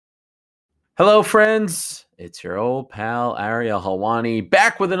Hello, friends. It's your old pal, Ariel Helwani,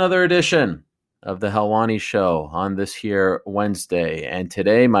 back with another edition of the Helwani Show on this here Wednesday. And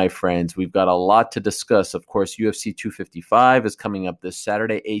today, my friends, we've got a lot to discuss. Of course, UFC 255 is coming up this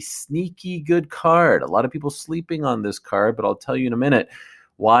Saturday, a sneaky good card. A lot of people sleeping on this card, but I'll tell you in a minute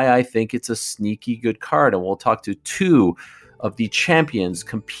why I think it's a sneaky good card. And we'll talk to two of the champions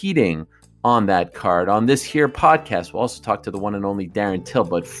competing on that card. On this here podcast, we'll also talk to the one and only Darren Till.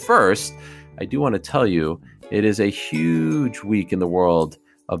 But first, I do want to tell you, it is a huge week in the world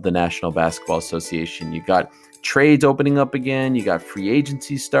of the National Basketball Association. You got trades opening up again. You got free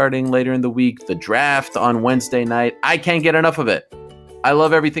agency starting later in the week. The draft on Wednesday night. I can't get enough of it. I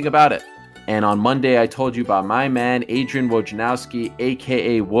love everything about it. And on Monday, I told you about my man, Adrian Wojnarowski,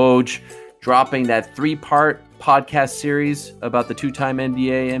 a.k.a. Woj, dropping that 3-part podcast series about the two-time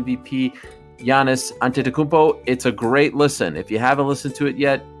NBA MVP, Giannis Antetokounmpo. It's a great listen. If you haven't listened to it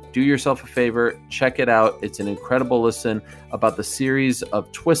yet, do yourself a favor, check it out. It's an incredible listen about the series of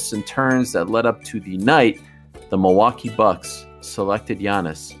twists and turns that led up to the night the Milwaukee Bucks selected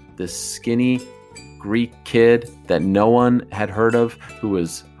Giannis, this skinny Greek kid that no one had heard of, who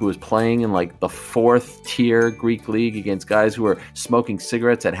was playing in like the 4th tier Greek league against guys who were smoking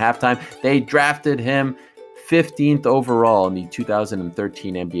cigarettes at halftime. They drafted him 15th overall in the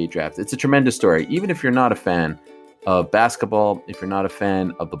 2013 NBA draft. It's a tremendous story. Even if you're not a fan of basketball, if you're not a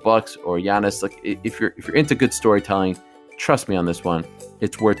fan of the Bucks or Giannis, like if you're into good storytelling, trust me on this one,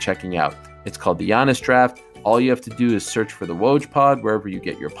 it's worth checking out. It's called the Giannis Draft. All you have to do is search for the Woj Pod wherever you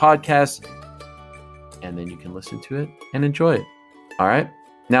get your podcasts, and then you can listen to it and enjoy it. All right,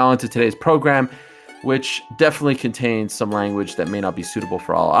 now on to today's program, which definitely contains some language that may not be suitable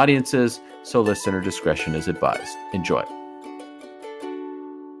for all audiences, so listener discretion is advised. Enjoy.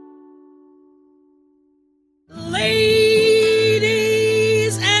 Ladies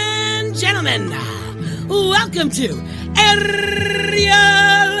and gentlemen, welcome to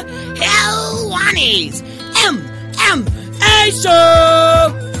Ariel Helwani's MMA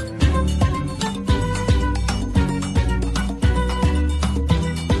Show!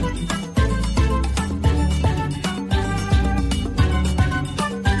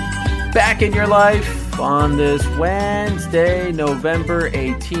 Back in your life on this Wednesday, November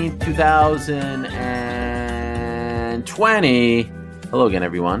 18th, 2020. Hello again,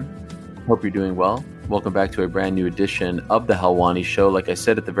 everyone. Hope you're doing well. Welcome back to a brand new edition of the Helwani Show. Like I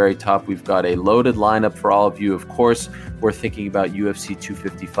said at the very top, we've got a loaded lineup for all of you. Of course, we're thinking about UFC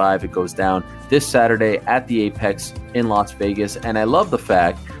 255. It goes down this Saturday at the Apex in Las Vegas. And I love the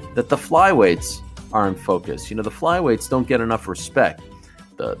fact that the flyweights are in focus. You know, the flyweights don't get enough respect.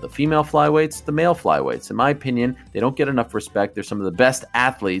 The female flyweights, the male flyweights. In my opinion, they don't get enough respect. They're some of the best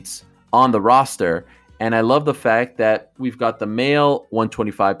athletes on the roster. And I love the fact that we've got the male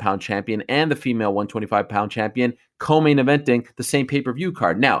 125-pound champion and the female 125-pound champion co-main eventing the same pay-per-view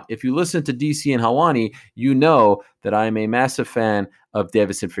card. Now, if you listen to DC and Helwani, you know that I am a massive fan of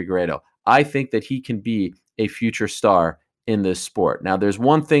Deiveson Figueiredo. I think that he can be a future star in this sport. Now, there's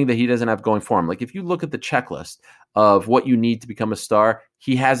one thing that he doesn't have going for him. Like, if you look at the checklist of what you need to become a star,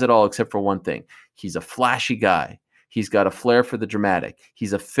 he has it all except for one thing. He's a flashy guy. He's got a flair for the dramatic.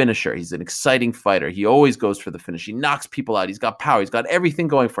 He's a finisher. He's an exciting fighter. He always goes for the finish. He knocks people out. He's got power. He's got everything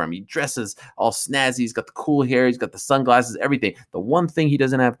going for him. He dresses all snazzy. He's got the cool hair. He's got the sunglasses, everything. The one thing he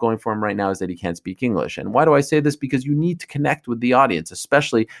doesn't have going for him right now is that he can't speak English. And why do I say this? Because you need to connect with the audience,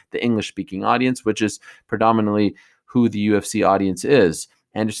 especially the English-speaking audience, which is predominantly who the UFC audience is.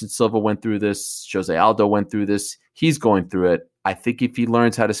 Anderson Silva went through this. Jose Aldo went through this. He's going through it. I think if he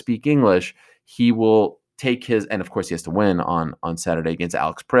learns how to speak English, he will take his, and of course he has to win on Saturday against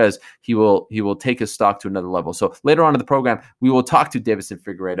Alex Perez. He will take his stock to another level. So later on in the program, we will talk to Deiveson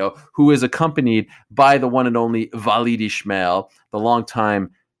Figueiredo, who is accompanied by the one and only Walid Ismail, the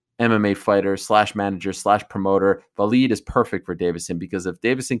longtime MMA fighter / manager / promoter. Walid is perfect for Deiveson because if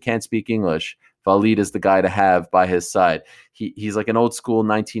Deiveson can't speak English, Walid is the guy to have by his side. He's like an old school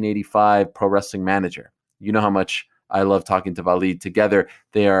 1985 pro wrestling manager. You know how much I love talking to Walid. Together,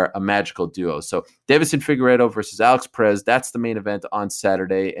 they are a magical duo. So Deiveson Figueiredo versus Alex Perez, that's the main event on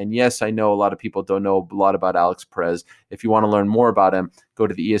Saturday. And yes, I know a lot of people don't know a lot about Alex Perez. If you want to learn more about him, go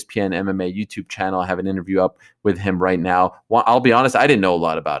to the ESPN MMA YouTube channel. I have an interview up with him right now. Well, I'll be honest, I didn't know a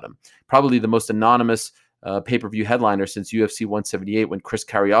lot about him. Probably the most anonymous pay-per-view headliner since UFC 178 when Chris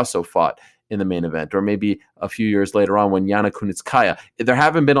Carriasso fought in the main event, or maybe a few years later on when Yana Kunitskaya. There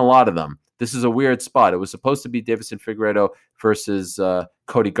haven't been a lot of them. This is a weird spot. It was supposed to be Deiveson Figueiredo versus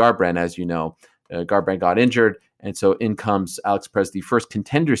Cody Garbrandt, as you know. Garbrandt got injured, and so in comes Alex Perez, the first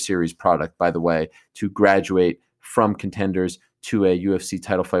Contender Series product, by the way, to graduate from Contenders to a UFC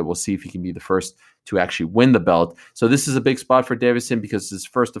title fight. We'll see if he can be the first to actually win the belt. So this is a big spot for Deiveson because his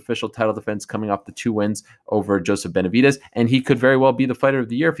first official title defense coming off the 2 wins over Joseph Benavidez, and he could very well be the fighter of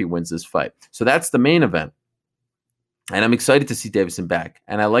the year if he wins this fight. So that's the main event. And I'm excited to see Deiveson back.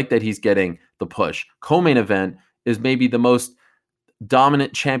 And I like that he's getting the push. Co-main event is maybe the most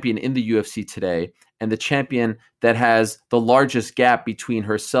dominant champion in the UFC today, and the champion that has the largest gap between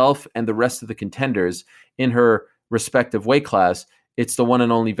herself and the rest of the contenders in her respective weight class. It's the one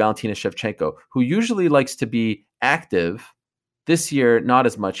and only Valentina Shevchenko, who usually likes to be active. This year, not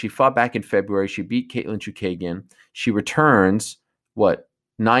as much. She fought back in February. She beat Caitlin Chookagian. She returns,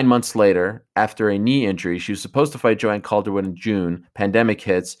 9 months later after a knee injury. She was supposed to fight Joanne Calderwood in June. Pandemic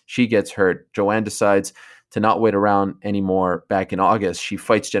hits. She gets hurt. Joanne decides to not wait around anymore back in August. She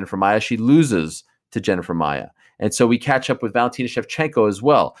fights Jennifer Maia. She loses to Jennifer Maia. And so we catch up with Valentina Shevchenko as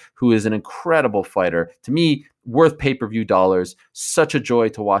well, who is an incredible fighter. To me, worth pay-per-view dollars. Such a joy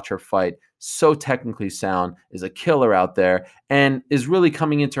to watch her fight. So technically sound, is a killer out there, and is really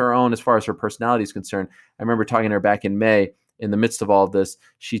coming into her own as far as her personality is concerned. I remember talking to her back in May. In the midst of all of this,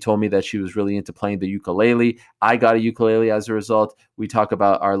 she told me that she was really into playing the ukulele. I got a ukulele as a result. We talk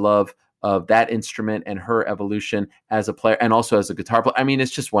about our love of that instrument and her evolution as a player and also as a guitar player. I mean,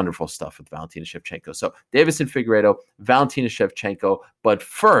 it's just wonderful stuff with Valentina Shevchenko. So Deiveson Figueiredo, Valentina Shevchenko. But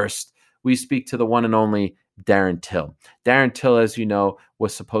first, we speak to the one and only Darren Till. Darren Till, as you know,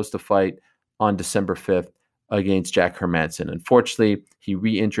 was supposed to fight on December 5th against Jack Hermansson. Unfortunately, he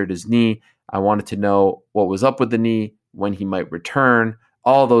re-injured his knee. I wanted to know what was up with the knee, when he might return,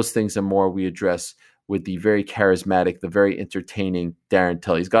 all those things and more we address with the very charismatic, the very entertaining Darren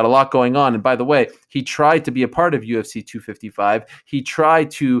Till. He's got a lot going on. And by the way, he tried to be a part of UFC 255. He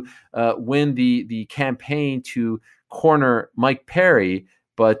tried to win the campaign to corner Mike Perry,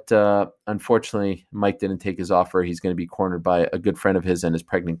 but unfortunately, Mike didn't take his offer. He's going to be cornered by a good friend of his and his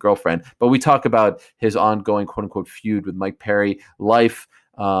pregnant girlfriend. But we talk about his ongoing quote-unquote feud with Mike Perry, life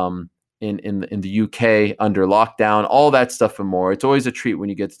in the UK under lockdown, all that stuff and more. It's always a treat when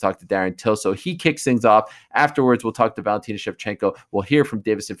you get to talk to Darren Till. So he kicks things off. Afterwards, we'll talk to Valentina Shevchenko. We'll hear from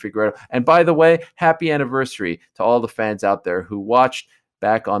Deiveson Figueiredo. And by the way, happy anniversary to all the fans out there who watched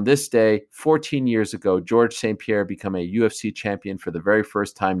back on this day, 14 years ago, George St. Pierre become a UFC champion for the very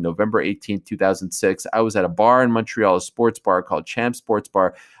first time, November 18th, 2006. I was at a bar in Montreal, a sports bar called Champ Sports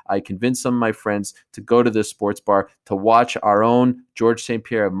Bar. I convinced some of my friends to go to this sports bar to watch our own George St.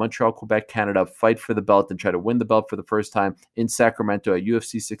 Pierre of Montreal, Quebec, Canada fight for the belt and try to win the belt for the first time in Sacramento at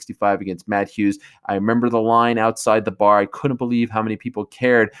UFC 65 against Matt Hughes. I remember the line outside the bar. I couldn't believe how many people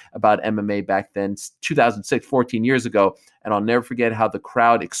cared about MMA back then, 2006, 14 years ago. And I'll never forget how the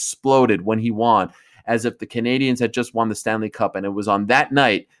crowd exploded when he won, as if the Canadians had just won the Stanley Cup. And it was on that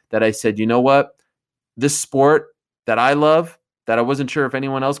night that I said, you know what? This sport that I love, that I wasn't sure if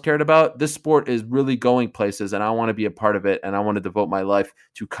anyone else cared about, this sport is really going places, and I want to be a part of it, and I want to devote my life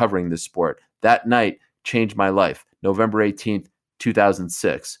to covering this sport. That night changed my life, November 18th,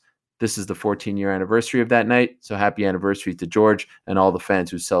 2006. This is the 14-year anniversary of that night, so happy anniversary to George and all the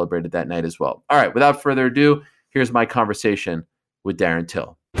fans who celebrated that night as well. All right, without further ado, here's my conversation with Darren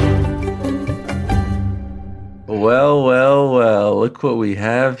Till. Well, look what we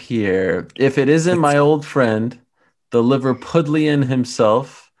have here. If it isn't my old friend, the Liverpudlian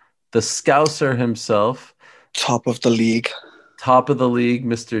himself, the Scouser himself. Top of the league,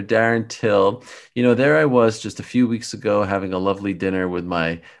 Mr. Darren Till. You know, there I was just a few weeks ago having a lovely dinner with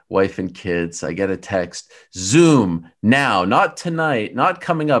my wife and kids. I get a text, Zoom now, not tonight, not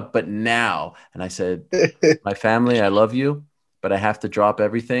coming up, but now. And I said, my family, I love you, but I have to drop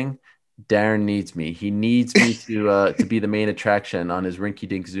everything. Darren needs me. He needs me to be the main attraction on his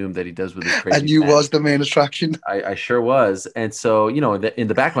rinky-dink Zoom that he does with his crazy and you fans. was the main attraction. I sure was. And so, you know, in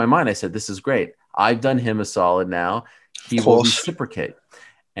the back of my mind, I said, this is great. I've done him a solid now. He will reciprocate.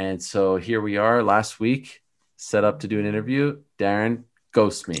 And so here we are last week, set up to do an interview. Darren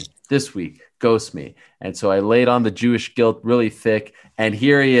ghosts me. This week, ghosts me. And so I laid on the Jewish guilt really thick. And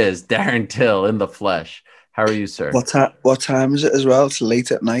here he is, Darren Till in the flesh. How are you, sir? What time is it as well? It's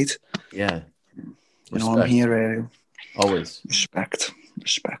late at night. Yeah. You know, I'm here. Always. Respect.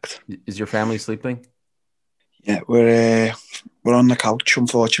 Is your family sleeping? Yeah, we're on the couch,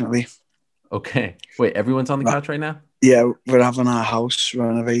 unfortunately. Okay. Wait, everyone's on the couch right now? Yeah, we're having our house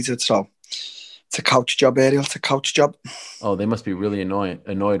renovated, so it's a couch job, Ariel. It's a couch job. Oh, they must be really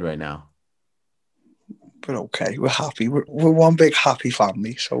annoyed right now. We're okay. We're happy. We're one big happy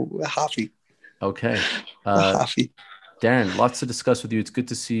family, so we're happy. Okay. We're happy. Darren, lots to discuss with you. It's good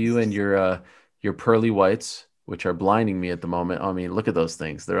to see you and your pearly whites, which are blinding me at the moment. I mean, look at those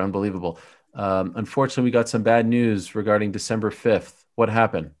things. They're unbelievable. Unfortunately, we got some bad news regarding December 5th. What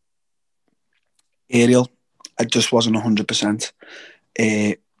happened? Ariel, I just wasn't 100%.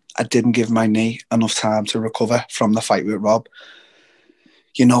 I didn't give my knee enough time to recover from the fight with Rob.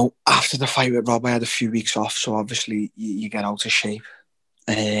 You know, after the fight with Rob, I had a few weeks off, so obviously you get out of shape.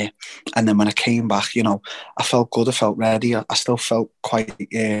 And then when I came back, you know, I felt good, I felt ready. I still felt quite...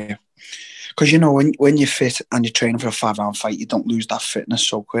 Because, you know, when you're fit and you're training for a 5-round fight, you don't lose that fitness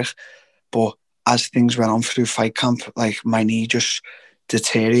so quick. But as things went on through fight camp, like my knee just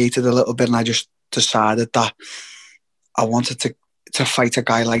deteriorated a little bit, and I just decided that I wanted to fight a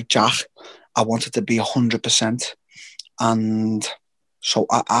guy like Jack. I wanted to be 100%. And so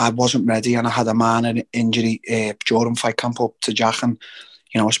I wasn't ready, and I had a minor injury during fight camp up to Jack. And,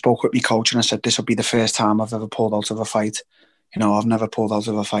 you know, I spoke with my coach and I said, this will be the first time I've ever pulled out of a fight. You know, I've never pulled out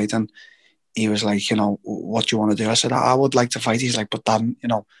of a fight. And he was like, you know, what do you want to do? I said, I would like to fight. He's like, but Dan, you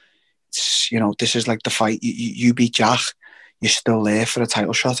know, this is like the fight. You beat Jack. You're still there for a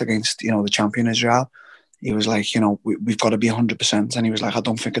title shot against, you know, the champion Israel. He was like, you know, we've got to be 100%. And he was like, I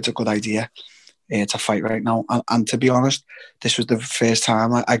don't think it's a good idea to fight right now. And to be honest, this was the first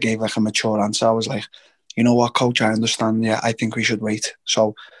time I gave like a mature answer. I was like, you know what, coach, I understand. Yeah, I think we should wait.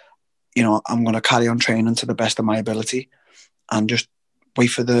 So, you know, I'm going to carry on training to the best of my ability and just wait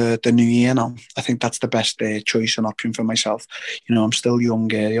for the new year now. I think that's the best choice and option for myself. You know, I'm still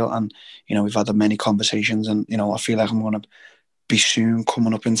young, Ariel, and, you know, we've had many conversations, and, you know, I feel like I'm going to be soon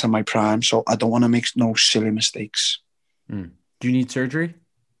coming up into my prime. So I don't want to make no silly mistakes. Do you need surgery?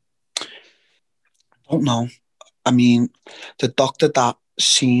 I don't know. I mean, the doctor that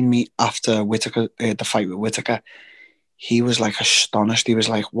seen me after Whittaker, the fight with Whittaker, he was like astonished. He was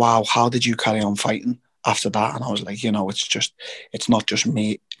like, wow, how did you carry on fighting after that? And I was like, you know, it's not just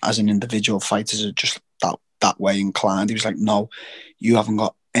me as an individual fighters are just that way inclined. He was like, no, you haven't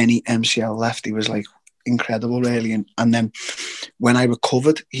got any MCL left. He was like, incredible, really. And then when I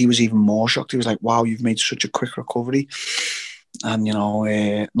recovered, he was even more shocked. He was like, wow, you've made such a quick recovery. And, you know,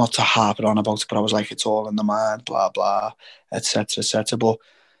 not to harp it on about it, but I was like, it's all in the mind, blah, blah, etc., etc. But,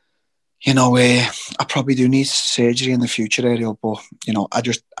 you know, I probably do need surgery in the future, Ariel, but, you know, I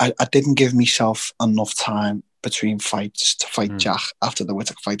didn't give myself enough time between fights to fight Jack after the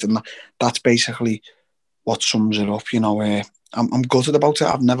Whittaker fight. And that's basically what sums it up. You know, I'm gutted about it.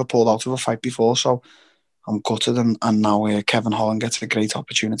 I've never pulled out of a fight before, so I'm gutted. And now Kevin Holland gets a great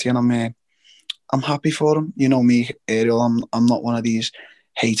opportunity, and I'm happy for him. You know me, Ariel, I'm not one of these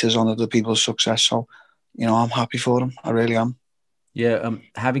haters on other people's success. So, you know, I'm happy for him. I really am. Yeah,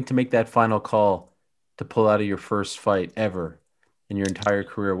 having to make that final call to pull out of your first fight ever in your entire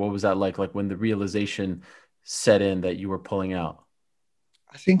career, what was that like? Like when the realization set in that you were pulling out?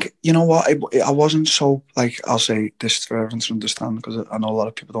 I think, you know what, I wasn't so, like, I'll say this for everyone to understand, because I know a lot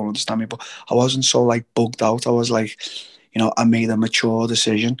of people don't understand me, but I wasn't so, like, bugged out. I was like, you know, I made a mature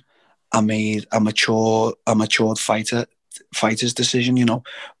decision. I made a matured fighter's decision. You know,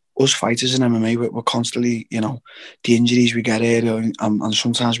 us fighters in MMA, we're constantly, you know, the injuries we get here, and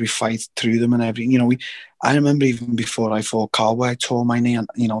sometimes we fight through them and everything. You know, I remember even before I fought Cowboy, I tore my knee, and,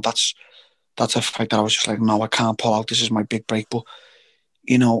 you know, that's a fight that I was just like, no, I can't pull out. This is my big break. But,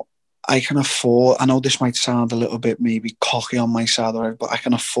 you know, I can afford, I know this might sound a little bit maybe cocky on my side, but I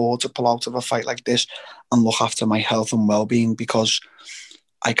can afford to pull out of a fight like this and look after my health and well-being, because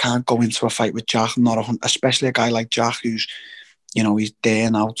I can't go into a fight with Jack, especially a guy like Jack who's, you know, he's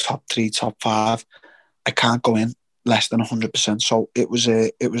there now, top 3, top 5. I can't go in less than 100%. So it was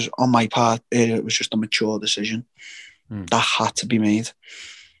on my part, it was just a mature decision that had to be made.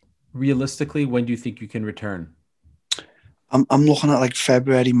 Realistically, when do you think you can return? I'm looking at like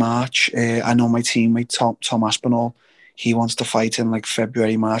February, March. I know my teammate Tom Aspinall, he wants to fight in like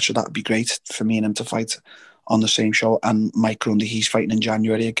February, March, so that would be great for me and him to fight on the same show. And Mike Grundy, he's fighting in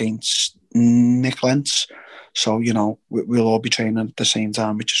January against Nick Lentz. So, you know, we'll all be training at the same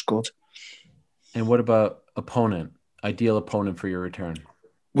time, which is good. And what about opponent? Ideal opponent for your return?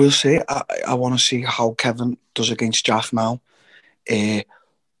 We'll see. I want to see how Kevin does against Jack now.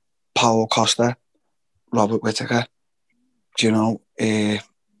 Paulo Costa, Robert Whittaker. Do you know, who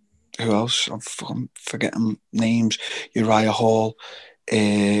else? I'm forgetting names. Uriah Hall,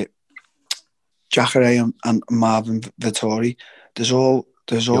 Jacare and Marvin Vittori. There's all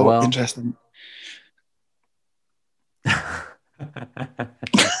interesting.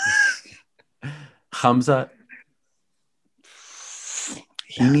 Hamza.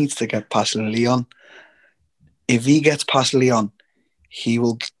 He needs to get past Leon. If he gets past Leon, he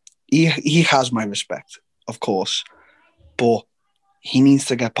will. He has my respect, of course, but he needs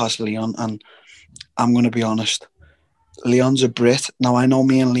to get past Leon. And I'm going to be honest, Leon's a Brit. Now, I know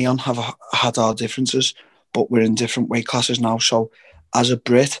me and Leon have had our differences, but we're in different weight classes now. So as a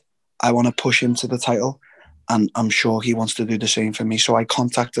Brit, I want to push him to the title, and I'm sure he wants to do the same for me. So I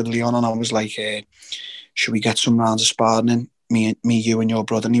contacted Leon and I was like, should we get some rounds of sparring in? Me, you and your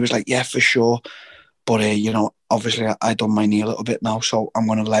brother. And he was like, yeah, for sure. But, obviously I done my knee a little bit now, so I'm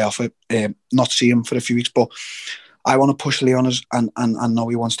going to lay off it, not see him for a few weeks. But I want to push Leon and I know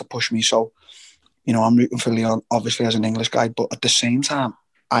he wants to push me. So, I'm rooting for Leon, obviously, as an English guy. But at the same time,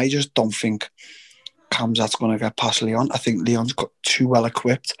 I just don't think Khamzat's going to get past Leon. I think Leon's got too well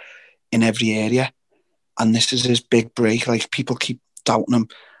equipped in every area. And this is his big break. Like, people keep doubting him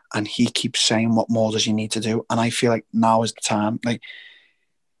and he keeps saying, what more does he need to do? And I feel like now is the time. Like,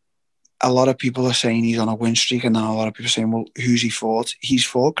 a lot of people are saying he's on a win streak, and now a lot of people are saying, well, who's he fought? He's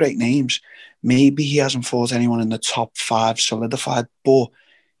fought great names. Maybe he hasn't fought anyone in the top 5 solidified, but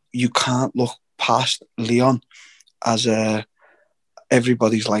you can't look past Leon as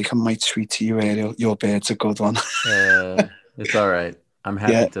everybody's like, I might tweet to you, Ariel, your bird's a good one. It's all right. I'm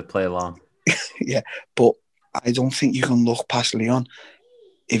happy to play along. Yeah, but I don't think you can look past Leon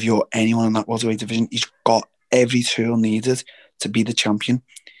if you're anyone in that welterweight division. He's got every tool needed to be the champion.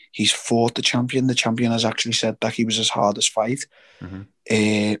 He's fought the champion. The champion has actually said that he was his hardest fight.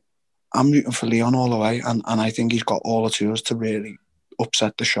 Mm-hmm. I'm rooting for Leon all the way, and I think he's got all the tools to really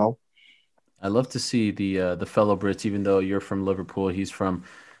upset the show. I love to see the fellow Brits, even though you're from Liverpool, he's from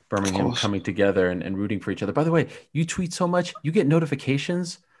Birmingham, coming together and rooting for each other. By the way, you tweet so much, you get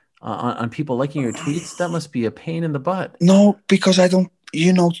notifications on people liking your tweets. That must be a pain in the butt. No, because I don't,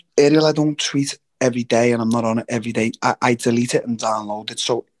 Ariel, I don't tweet every day and I'm not on it every day. I delete it and download it,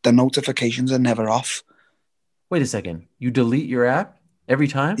 so the notifications are never off. Wait a second. You delete your app every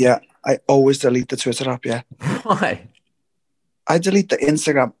time? Yeah, I always delete the Twitter app, yeah. Why? I delete the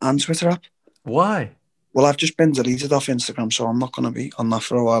Instagram and Twitter app. Why? Well, I've just been deleted off Instagram, so I'm not going to be on that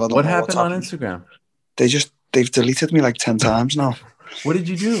for a while. What happened on Instagram? They've deleted me like 10 times now. What did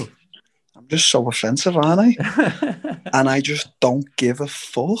you do? I'm just so offensive, aren't I? And I just don't give a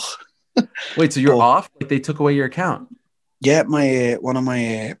fuck. Wait, so you're off? Like they took away your account? Yeah, my one of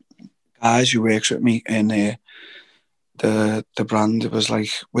my guys who works with me in the brand, it was like,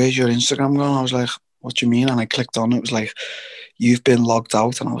 where's your Instagram gone? I was like, what do you mean? And I clicked on it. It was like, you've been logged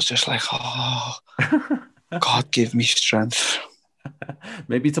out. And I was just like, oh, God, give me strength.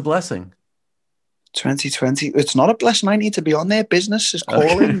 Maybe it's a blessing. 2020. It's not a blessing. I need to be on there. Business is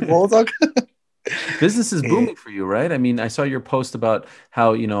calling. Bulldog. Business is booming for you, right? I mean, I saw your post about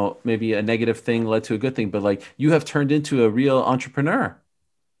how, maybe a negative thing led to a good thing, but like you have turned into a real entrepreneur.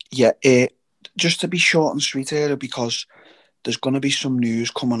 Yeah. Just to be short and sweet here, because there's going to be some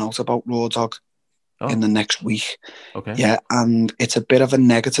news coming out about Raw Dog in the next week. Okay. Yeah. And it's a bit of a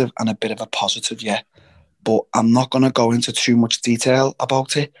negative and a bit of a positive. Yeah. But I'm not going to go into too much detail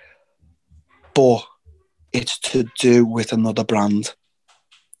about it. But it's to do with another brand.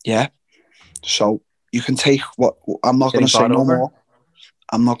 Yeah. So you can take what I'm not going to say no more.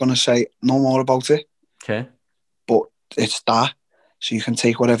 I'm not going to say no more about it. Okay. But it's that. So you can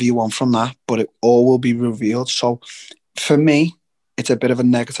take whatever you want from that, but it all will be revealed. So for me, it's a bit of a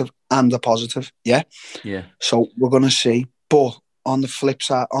negative and a positive. Yeah. Yeah. So we're going to see. But on the flip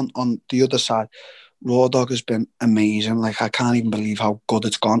side, on the other side, Raw Dog has been amazing. Like, I can't even believe how good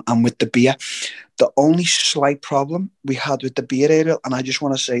it's gone. And with the beer, the only slight problem we had with the beer, Ariel, and I just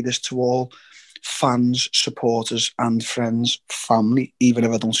want to say this to all fans, supporters and friends, family, even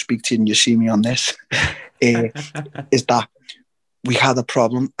if I don't speak to you and you see me on this, is that we had a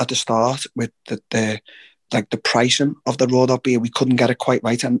problem at the start with the pricing of the Raw Dog beer. We couldn't get it quite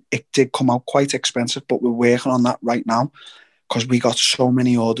right, and it did come out quite expensive, but we're working on that right now. Because we got so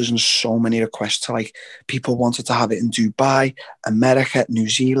many orders and so many requests to, like, people wanted to have it in Dubai, America, New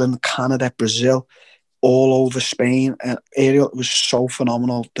Zealand, Canada, Brazil, all over Spain. And Ariel, it was so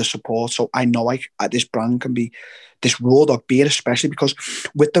phenomenal, the support. So I know this brand can be, this Raw Dog beer especially, because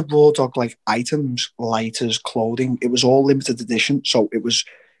with the Raw Dog, like, items, lighters, clothing, it was all limited edition. So it was,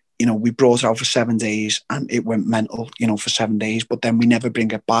 we brought it out for 7 days and it went mental, for 7 days, but then we never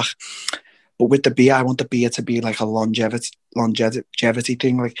bring it back. But with the beer, I want the beer to be like a longevity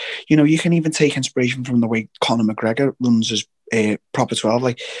thing. Like, you can even take inspiration from the way Conor McGregor runs his Proper 12.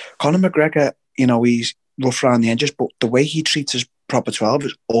 Like, Conor McGregor, he's rough around the edges, but the way he treats his Proper 12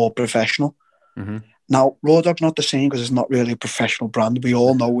 is all professional. Mm-hmm. Now, Raw Dog's not the same because it's not really a professional brand. We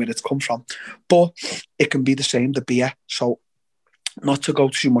all know where it's come from. But it can be the same, the beer. So, not to go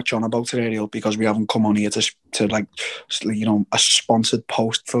too much on about it, Ariel, because we haven't come on here to like, a sponsored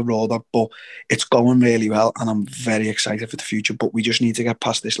post for Raw Dog, but it's going really well and I'm very excited for the future. But we just need to get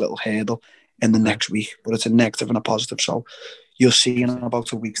past this little hurdle in the next week, but it's a negative and a positive. So you'll see in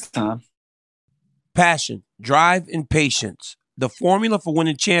about a week's time. Passion, drive, and patience. The formula for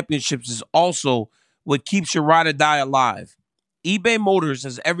winning championships is also what keeps your ride or die alive. eBay Motors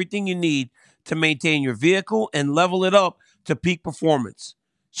has everything you need to maintain your vehicle and level it up to peak performance.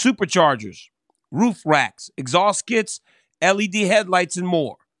 Superchargers, roof racks, exhaust kits, LED headlights, and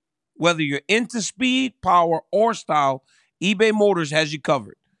more. Whether you're into speed, power, or style, eBay Motors has you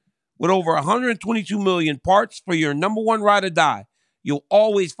covered. With over 122 million parts for your number one ride or die, you'll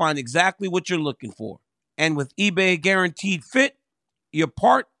always find exactly what you're looking for. And with eBay Guaranteed Fit, your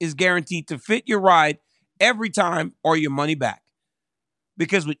part is guaranteed to fit your ride every time or your money back.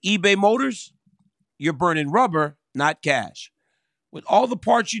 Because with eBay Motors, you're burning rubber, not cash. With all the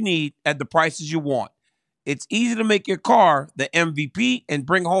parts you need at the prices you want, it's easy to make your car the MVP and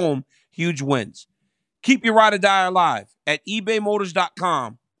bring home huge wins. Keep your ride or die alive at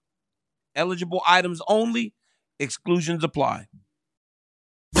ebaymotors.com. Eligible items only. Exclusions apply.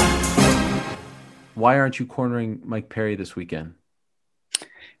 Why aren't you cornering Mike Perry this weekend?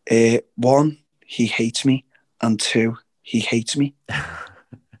 One, he hates me. And two, he hates me.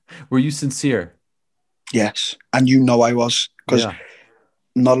 Were you sincere? Yes. And you know I was. Because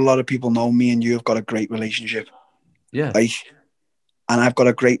not a lot of people know me and you have got a great relationship. Yeah. And I've got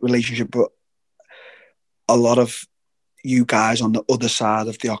a great relationship with a lot of you guys on the other side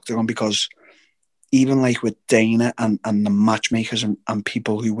of the octagon, because even like with Dana and the matchmakers and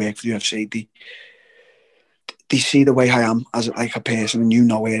people who work for the UFC, they see the way I am as like a person, and you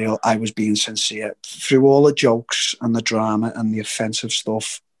know, Ariel, I was being sincere. Through all the jokes and the drama and the offensive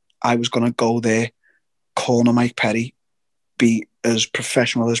stuff, I was going to go there, corner Mike Perry, be as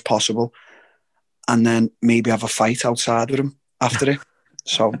professional as possible, and then maybe have a fight outside with him after it.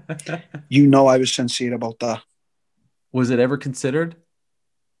 So, you know, I was sincere about that. Was it ever considered?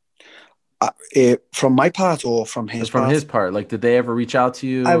 From my part or from his part? From his part. Like, did they ever reach out to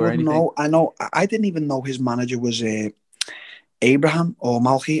you? I wouldn't know. I know. I didn't even know his manager was Abraham or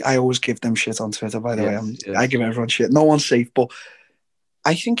Malky. I always give them shit on Twitter, by the way. I give everyone shit. No one's safe, but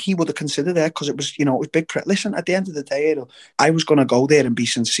I think he would have considered that, because it was, you know, it was big. Listen, at the end of the day, I was going to go there and be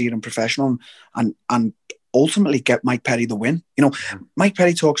sincere and professional and ultimately get Mike Perry the win. You know, Mike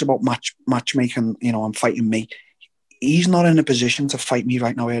Perry talks about matchmaking, you know, and fighting me. He's not in a position to fight me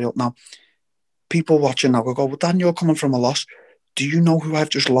right now, Ariel. Now, people watching now will go, well, Dan, you're coming from a loss. Do you know who I've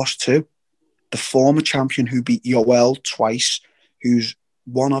just lost to? The former champion who beat Yoel twice, who's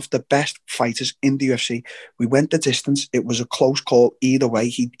one of the best fighters in the UFC. We went the distance. It was a close call either way.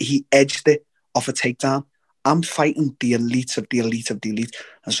 He edged it off a takedown. I'm fighting the elite of the elite of the elite.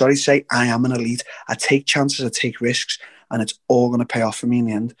 I'm sorry to say, I am an elite. I take chances, I take risks, and it's all going to pay off for me in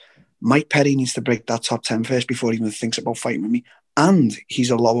the end. Mike Perry needs to break that top 10 first before he even thinks about fighting with me. And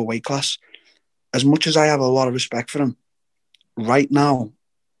he's a lower weight class. As much as I have a lot of respect for him, right now,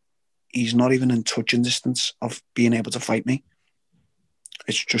 he's not even in touching distance of being able to fight me.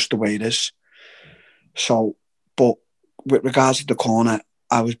 It's just the way it is. So, but with regards to the corner,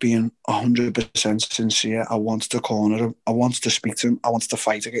 I was being 100% sincere. I wanted to corner him. I wanted to speak to him. I wanted to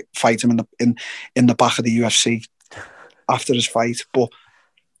fight him in the back of the UFC after his fight. But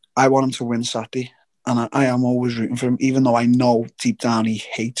I want him to win Saturday, and I am always rooting for him, even though I know deep down he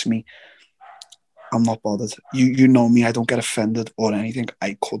hates me. I'm not bothered. You know me. I don't get offended or anything.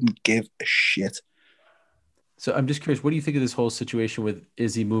 I couldn't give a shit. So I'm just curious, what do you think of this whole situation with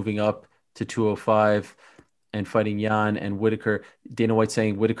Izzy moving up to 205 and fighting Jan and Whitaker? Dana White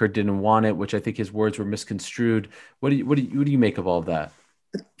saying Whitaker didn't want it, which I think his words were misconstrued. What do you make of all of that?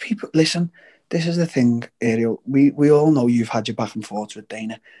 People, listen, this is the thing, Ariel. We all know you've had your back and forth with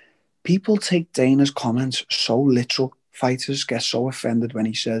Dana. People take Dana's comments so literal. Fighters get so offended when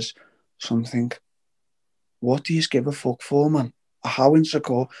he says something. What do you give a fuck for, man? How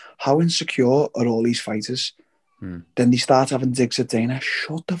insecure are all these fighters? Then they start having digs at Dana.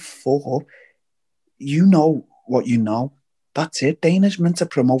 Shut the fuck up. You know what you know. That's it. Dana's meant to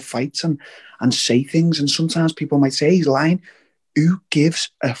promote fights and say things, and sometimes people might say he's lying. Who gives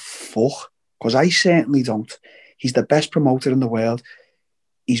a fuck? Because I certainly don't. He's the best promoter in the world.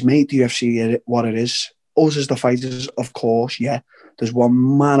 He's made the UFC what it is. Us as the fighters, of course, yeah. There's one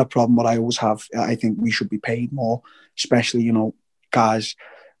minor problem what I always have. I think we should be paid more, especially, you know, guys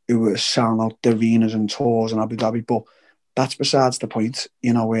who are selling out the arenas and tours in Abu Dhabi. But that's besides the point.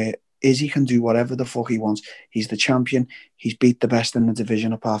 You know, where Izzy can do whatever the fuck he wants. He's the champion. He's beat the best in the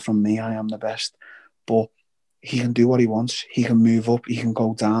division apart from me. I am the best. But he can do what he wants. He can move up. He can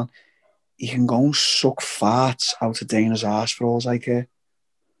go down. He can go and suck farts out of Dana's arse for all I care.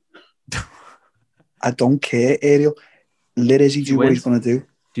 I don't care, Ariel. Let Izzy do what he's going to do.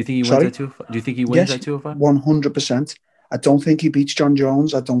 Do you think he wins Sorry? at 205? Do you think he wins Yes, at 205? 100%. I don't think he beats John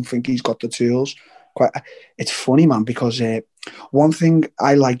Jones. I don't think he's got the tools. It's funny, man, because one thing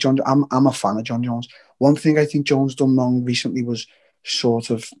I like John. I'm a fan of John Jones. One thing I think Jones done wrong recently was sort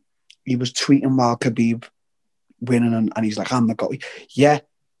of he was tweeting while Khabib winning, and he's like, "I'm the goalie." Yeah,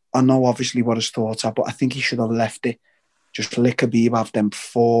 I know obviously what his thoughts are, but I think he should have left it. Just let Khabib have them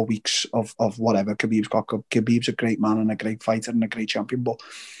 4 weeks of whatever Khabib's got. Khabib's a great man and a great fighter and a great champion, but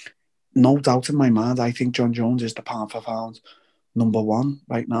no doubt in my mind, I think John Jones is the pound for pound #1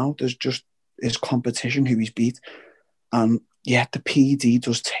 right now. There's just his competition, who he's beat. And yeah, the PED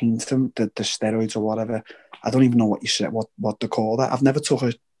does taint him, the steroids or whatever. I don't even know what you said, what they call that. I've never took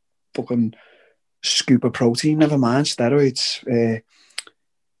a fucking scoop of protein, never mind steroids.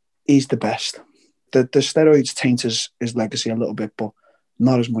 He's the best. The steroids taint his legacy a little bit, but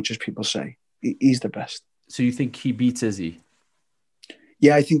not as much as people say. He's the best. So you think he beats Izzy?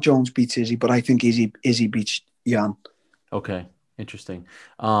 Yeah, I think Jones beats Izzy, but I think Izzy beats Jan. Okay, interesting.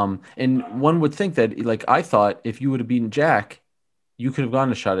 And one would think that, like, I thought if you would have beaten Jack, you could have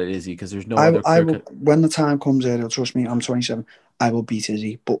gotten a shot at Izzy because there's no other. I will, when the time comes, Ariel, trust me, I'm 27. I will beat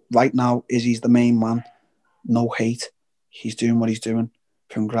Izzy, but right now Izzy's the main man. No hate. He's doing what he's doing.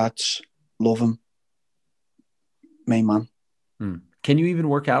 Congrats. Love him. Main man. Can you even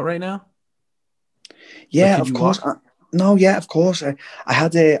work out right now? Yeah, of course. Of course. I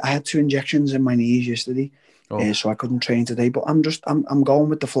had 2 injections in my knees yesterday, so I couldn't train today. But I'm going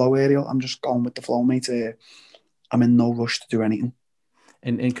with the flow, Ariel. I'm just going with the flow, mate. I'm in no rush to do anything.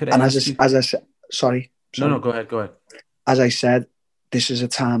 And could I ask you... as I said, sorry. No, go ahead. As I said, this is a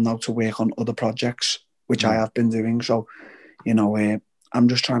time now to work on other projects, which I have been doing. So, I'm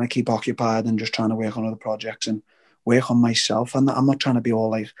just trying to keep occupied and just trying to work on other projects and work on myself. And I'm not trying to be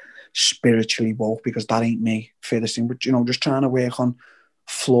all like spiritually woke, because that ain't me, furthest thing. But, just trying to work on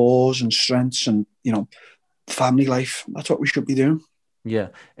flaws and strengths and, family life. That's what we should be doing. Yeah.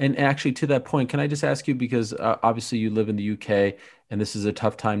 And actually, to that point, can I just ask you, because obviously you live in the UK and this is a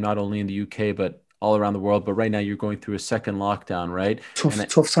tough time, not only in the UK, but all around the world. But right now you're going through a second lockdown, right?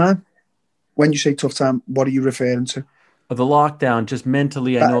 Tough time? When you say tough time, what are you referring to? The lockdown, just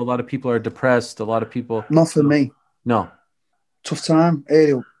mentally. I know a lot of people are depressed. A lot of people. Not for me. No. Tough time.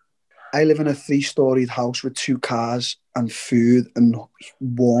 Ariel, I live in a 3-storied house with 2 cars and food and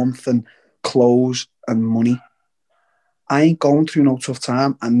warmth and clothes and money. I ain't going through no tough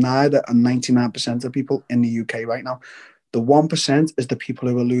time, and neither are 99% of people in the UK right now. The 1% is the people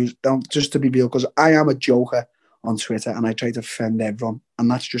who will lose. Just to be real, because I am a joker on Twitter and I try to offend everyone,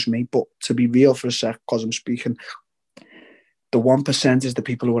 and that's just me. But to be real for a sec, because I'm speaking, the 1% is the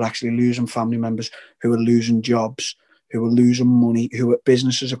people who are actually losing family members, who are losing jobs, who are losing money, who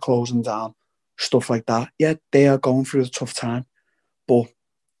businesses are closing down, stuff like that. Yeah, they are going through a tough time, but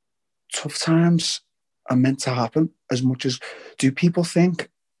tough times are meant to happen. As much as, do people think,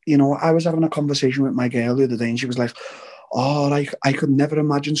 I was having a conversation with my girl the other day and she was like, oh, like, I could never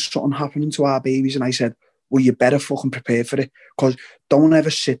imagine something happening to our babies. And I said, well, you better fucking prepare for it, because don't ever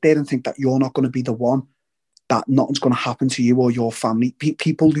sit there and think that you're not going to be the one, that nothing's going to happen to you or your family.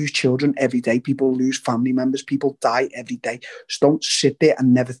 People lose children every day. People lose family members. People die every day. So don't sit there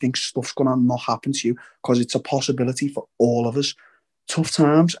and never think stuff's going to not happen to you, because it's a possibility for all of us. Tough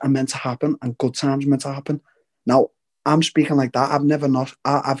times are meant to happen and good times are meant to happen. Now, I'm speaking like that. I've never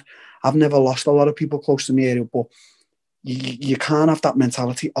lost a lot of people close to me, Ariel, but you can't have that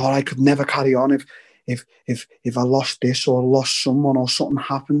mentality. Oh, I could never carry on if I lost this or lost someone or something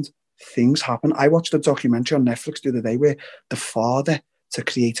happened. Things happen. I watched a documentary on Netflix the other day where the father, to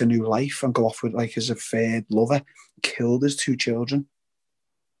create a new life and go off with like his affair lover, killed his 2 children.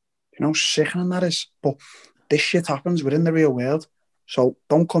 Sickening that is. But this shit happens. We're in the real world. So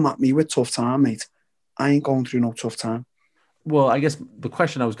don't come at me with tough time, mate. I ain't going through no tough time. Well, I guess the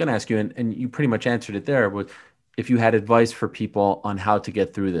question I was going to ask you, and you pretty much answered it there, was if you had advice for people on how to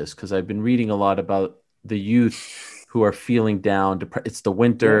get through this, because I've been reading a lot about the youth who are feeling down. It's the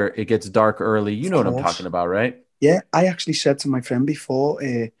winter. Yeah. It gets dark early. You know what I'm talking about, right? Yeah, I actually said to my friend before,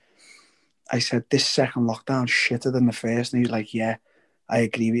 I said, this second lockdown shitter than the first. And he's like, yeah, I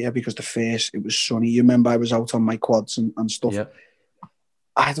agree with you, because the first, it was sunny. You remember I was out on my quads and stuff. Yeah.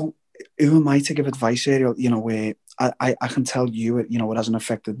 Who am I to give advice, Ariel? Where I can tell you, it hasn't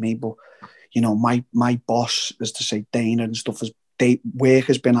affected me, but, my boss, is to say Dana and stuff, work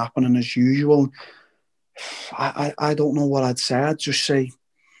has been happening as usual. I don't know what I'd say. I'd just say,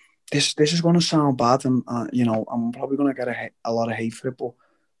 this is going to sound bad, and, I'm probably going to get a lot of hate for it, but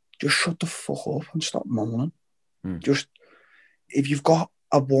just shut the fuck up and stop moaning. Just, if you've got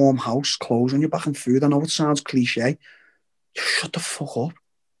a warm house, clothes on your back and food, I know it sounds cliche, just shut the fuck up.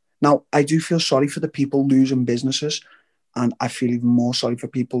 Now, I do feel sorry for the people losing businesses, and I feel even more sorry for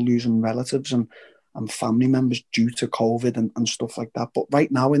people losing relatives and family members due to COVID and stuff like that. But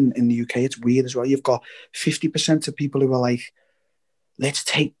right now in the UK, it's weird as well. You've got 50% of people who are like, let's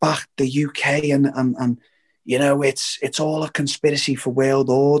take back the UK and you know, it's all a conspiracy for world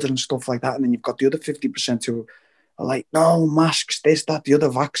order and stuff like that. And then you've got the other 50% who are like, no, masks, this, that, the other,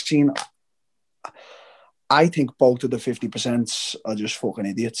 vaccine. I think both of the 50% are just fucking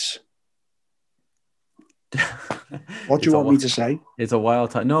idiots. What do you want me to say? It's a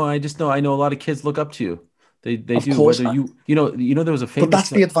wild time. No, I just know. I know a lot of kids look up to you. They Of do. course. Whether you know there was a famous. But that's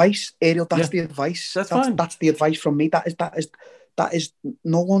the advice, Ariel. That's Yeah. the advice. That's fine. That's the advice from me. That is.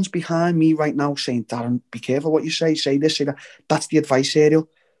 No one's behind me right now saying, Darren, be careful what you say. Say this, say that. That's the advice, Ariel.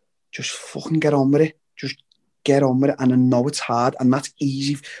 Just fucking get on with it. Just get on with it. And I know it's hard, and that's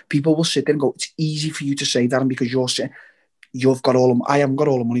easy. People will sit there and go, it's easy for you to say, Darren, because you've got all. I haven't got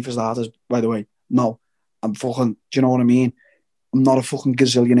all the money for starters, by the way. No. I'm fucking, do you know what I mean? I'm not a fucking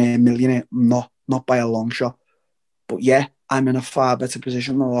gazillionaire, millionaire. I'm not by a long shot. But yeah, I'm in a far better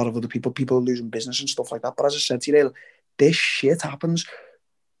position than a lot of other people. People are losing business and stuff like that. But as I said to you, this shit happens.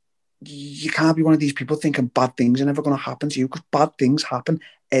 You can't be one of these people thinking bad things are never going to happen to you, because bad things happen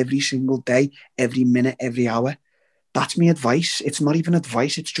every single day, every minute, every hour. That's my advice. It's not even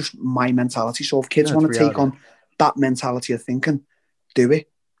advice. It's just my mentality. So if kids want to take on that mentality of thinking, do it.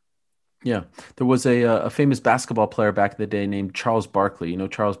 Yeah, there was a famous basketball player back in the day named Charles Barkley. You know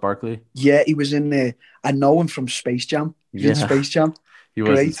Charles Barkley? Yeah, he was in there. I know him from Space Jam. He was in Space Jam. He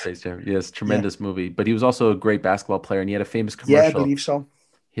was in Space Jam. Yes, tremendous movie. But he was also a great basketball player, and he had a famous commercial. Yeah, I believe so.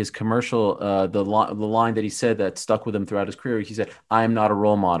 His commercial, the line that he said that stuck with him throughout his career, he said, "I am not a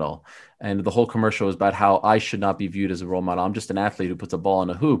role model." And the whole commercial was about how I should not be viewed as a role model. I'm just an athlete who puts a ball in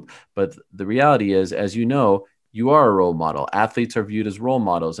a hoop. But the reality is, as you know, you are a role model. Athletes are viewed as role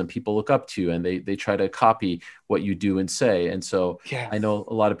models, and people look up to you, and they try to copy what you do and say. And so I know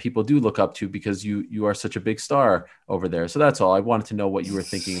a lot of people do look up to you because you are such a big star over there. So that's all. I wanted to know what you were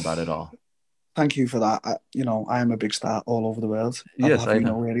thinking about it all. Thank you for that. I am a big star all over the world. Yes, I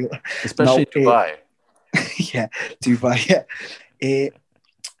know. Especially Dubai. Yeah, Dubai. Yeah.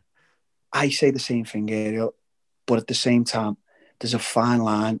 I say the same thing, Ariel, but at the same time, there's a fine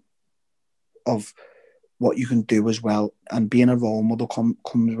line of what you can do as well, and being a role model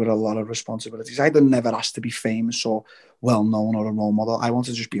comes with a lot of responsibilities. I never asked to be famous or well known or a role model. I want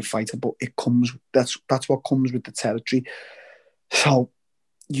to just be a fighter, but that's what comes with the territory. So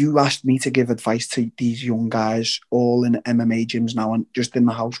you asked me to give advice to these young guys all in MMA gyms now and just in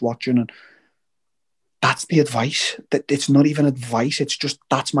the house watching, and that's the advice. That it's not even advice, it's just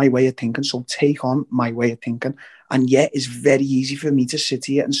that's my way of thinking. So take on my way of thinking. And yeah, it's very easy for me to sit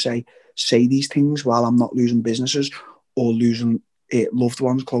here and say these things while I'm not losing businesses or losing loved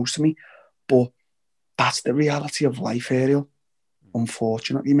ones close to me. But that's the reality of life, Ariel,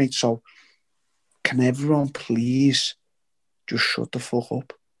 unfortunately, mate. So can everyone please just shut the fuck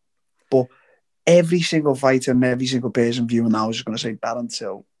up? But every single fighter and every single person viewing now is just going to say that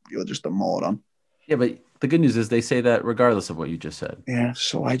until you're just a moron. Yeah, but the good news is they say that regardless of what you just said. Yeah,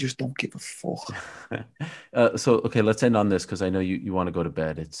 so I just don't give a fuck. Okay, let's end on this because I know you want to go to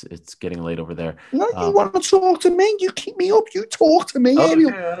bed. It's getting late over there. No, you want to talk to me? You keep me up. You talk to me, okay, Ariel.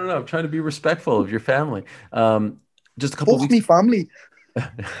 I don't know. I'm trying to be respectful of your family. Just a couple Fuck of weeks. me family.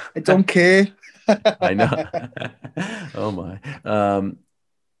 I don't care. I know. Oh my.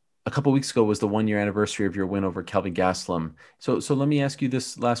 A couple of weeks ago was the 1 year anniversary of your win over Kelvin Gastelum. So let me ask you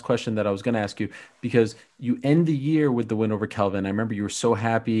this last question that I was going to ask you, because you end the year with the win over Kelvin. I remember you were so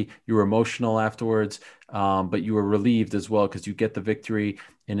happy, you were emotional afterwards, but you were relieved as well because you get the victory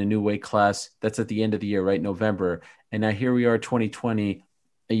in a new weight class. That's at the end of the year, right? November. And now here we are, 2020,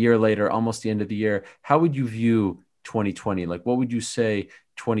 a year later, almost the end of the year. How would you view 2020? Like, what would you say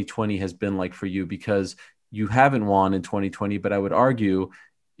 2020 has been like for you? Because you haven't won in 2020, but I would argue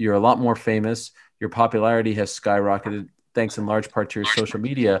you're a lot more famous. Your popularity has skyrocketed thanks in large part to your social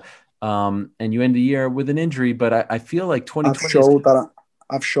media. And you end the year with an injury, but I feel like 2020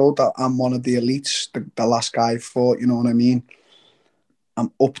 I've showed that I'm one of the elites, the last guy fought, you know what I mean?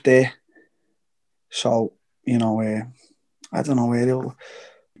 I'm up there. So, I don't know, Ariel,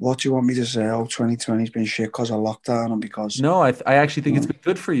 what do you want me to say? Oh, 2020's been shit because of lockdown and because... No, I actually think it's been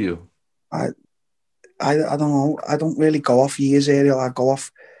good for you. I don't know. I don't really go off years, Ariel. I go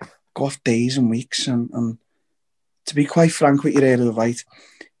off days and weeks. And to be quite frank with you, Ariel, right?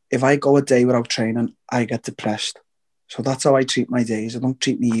 If I go a day without training, I get depressed. So that's how I treat my days. I don't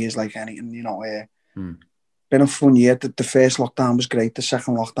treat my years like anything, Been a fun year. The first lockdown was great. The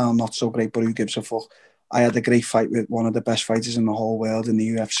second lockdown, not so great, but who gives a fuck? I had a great fight with one of the best fighters in the whole world in the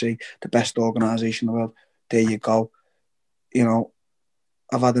UFC, the best organization in the world. There you go. You know,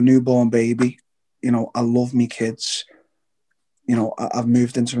 I've had a newborn baby. You know, I love me kids. You know, I've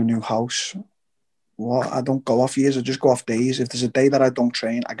moved into a new house. Well, I don't go off years. I just go off days. If there's a day that I don't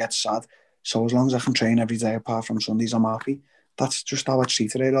train, I get sad. So as long as I can train every day apart from Sundays, I'm happy. That's just how I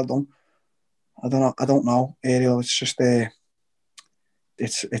treat it, Ariel. I don't know, Ariel. It's just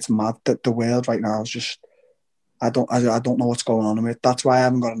it's mad that the world right now is just. I don't know what's going on with it. That's why I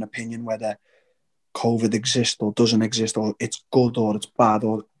haven't got an opinion whether COVID exists or doesn't exist, or it's good or it's bad,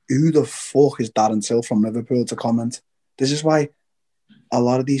 or who the fuck is Darren Till from Liverpool to comment. This is why a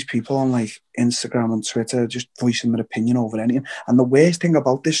lot of these people on like Instagram and Twitter are just voicing their opinion over anything. And the worst thing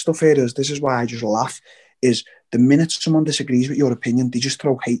about this stuff here is, this is why I just laugh, is the minute someone disagrees with your opinion, they just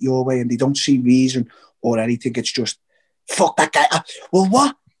throw hate your way and they don't see reason or anything. It's just, fuck that guy. Well,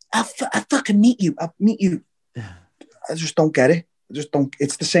 what? I fucking meet you. I just don't get it. I just don't.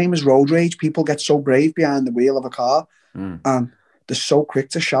 It's the same as road rage. People get so brave behind the wheel of a car and they're so quick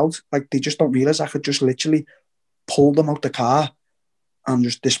to shout. Like, they just don't realize I could just literally pull them out the car and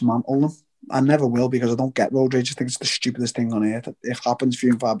just dismantle them. I never will, because I don't get road rage. I think it's the stupidest thing on earth. It happens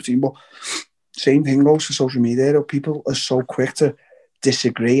few and far between. But same thing goes for social media. People are so quick to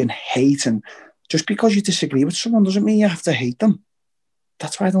disagree and hate. And just because you disagree with someone doesn't mean you have to hate them.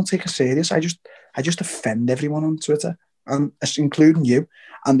 That's why I don't take it serious. I just offend everyone on Twitter, and including you.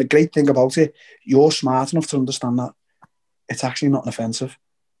 And the great thing about it, you're smart enough to understand that it's actually not offensive.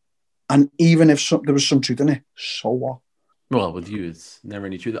 And even if there was some truth in it, so what? Well, with you, it's never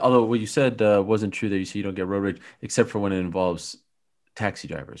any truth. Although what you said wasn't true, that you say you don't get road rage, except for when it involves taxi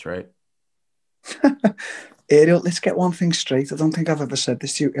drivers, right? Ariel, let's get one thing straight. I don't think I've ever said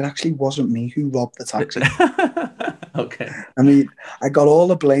this to you. It actually wasn't me who robbed the taxi. Okay. I mean, I got all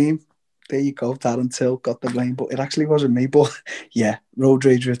the blame. There you go, Darren Till got the blame, but it actually wasn't me. But yeah, road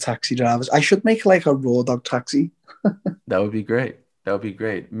rage with taxi drivers. I should make like a raw dog taxi. That would be great. That would be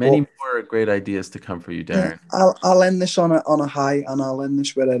great. Many more great ideas to come for you, Darren. Yeah, I'll end this on a high, and I'll end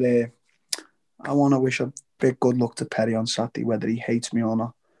this with I want to wish a big good luck to Perry on Saturday, whether he hates me or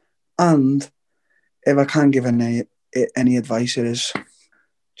not. And if I can give any advice, it is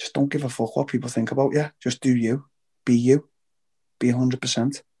just don't give a fuck what people think about you. Just do you. Be you. Be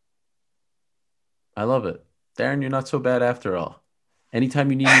 100%. I love it. Darren, you're not so bad after all.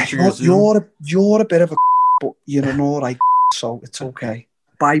 Anytime you need me for your Zoom. You're a bit of a but you're an all right, so it's okay.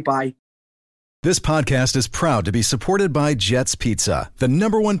 Bye-bye. This podcast is proud to be supported by Jets Pizza, the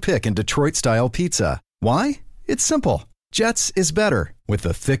 #1 pick in Detroit-style pizza. Why? It's simple. Jets is better. With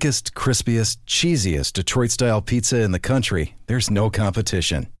the thickest, crispiest, cheesiest Detroit-style pizza in the country, there's no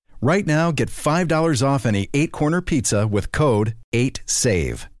competition. Right now, get $5 off any 8-corner pizza with code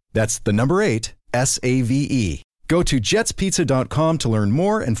 8SAVE. That's the number 8, SAVE. Go to jetspizza.com to learn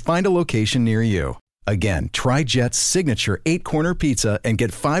more and find a location near you. Again, try Jet's signature 8-corner pizza and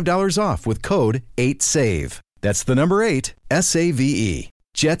get $5 off with code 8SAVE. That's the number 8, SAVE.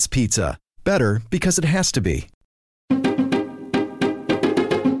 Jet's Pizza. Better because it has to be.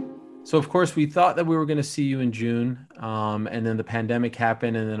 So, of course, we thought that we were going to see you in June, and then the pandemic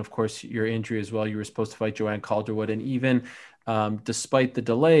happened, and then, of course, your injury as well. You were supposed to fight Joanne Calderwood, and even despite the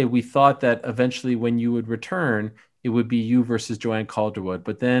delay, we thought that eventually when you would return, it would be you versus Joanne Calderwood.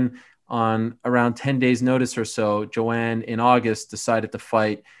 But then on around 10 days notice or so, Joanne in August decided to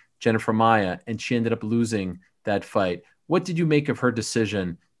fight Jennifer Maia, and she ended up losing that fight. What did you make of her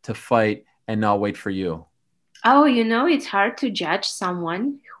decision to fight and not wait for you? Oh, it's hard to judge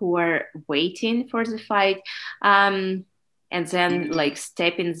someone who are waiting for the fight and then like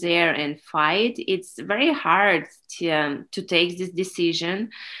step in there and fight. It's very hard to take this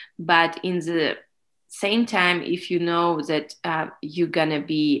decision. But in the same time, if you know that you're going to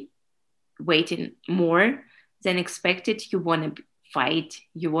be waiting more than expected, you want to fight,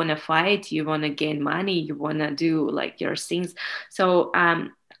 you want to gain money, you want to do like your things. So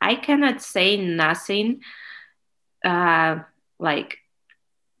I cannot say nothing. Like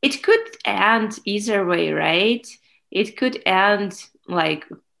it could end either way, right? It could end like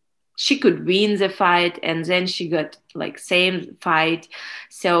she could win the fight and then she got like same fight.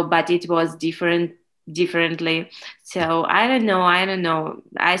 So, but it was differently. So I don't know.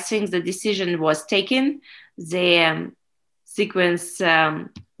 I think the decision was taken. The sequence,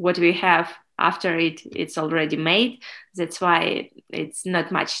 what we have after it's already made. That's why it's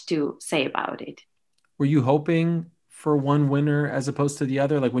not much to say about it. Were you hoping for one winner as opposed to the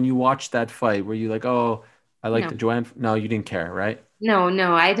other? Like when you watched that fight, were you like, oh, I like No. the Joanne. No, you didn't care, right?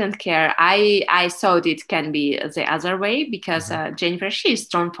 No, I don't care. I thought it can be the other way because Jennifer, she's a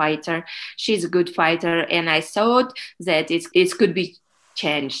strong fighter. She's a good fighter, and I thought that it could be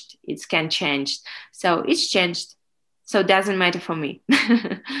changed. It can change. So it's changed. So it doesn't matter for me.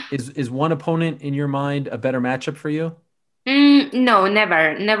 Is one opponent in your mind a better matchup for you? No,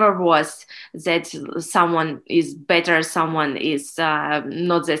 never was that someone is better, someone is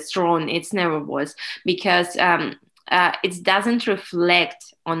not that strong. It's never was because it doesn't reflect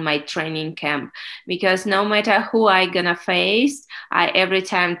on my training camp because no matter who I gonna face, I every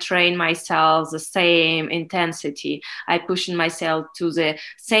time train myself the same intensity. I push myself to the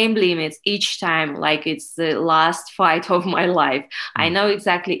same limits each time, like it's the last fight of my life. I know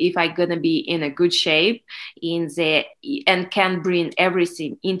exactly if I'm gonna be in a good shape and can bring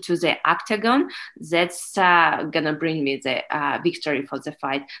everything into the octagon. That's gonna bring me the victory for the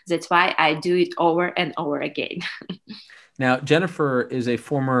fight. That's why I do it over and over again. Now, Jennifer is a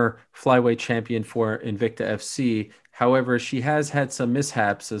former flyweight champion for Invicta FC. However, she has had some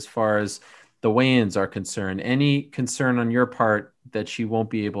mishaps as far as the weigh-ins are concerned. Any concern on your part that she won't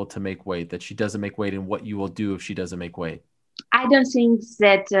be able to make weight, that she doesn't make weight, and what you will do if she doesn't make weight? I don't think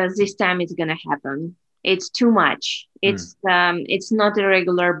that this time it's gonna happen. It's too much. It's not a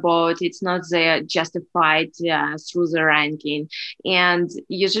regular boat. It's not justified through the ranking. And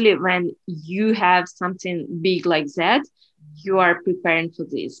usually when you have something big like that, you are preparing for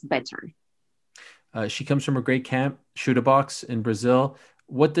this better. She comes from a great camp, Chute Boxe in Brazil.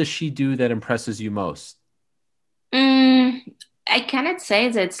 What does she do that impresses you most? I cannot say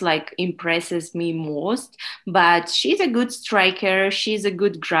that's like impresses me most, but she's a good striker. She's a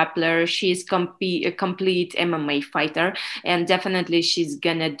good grappler. She's a complete MMA fighter, and definitely she's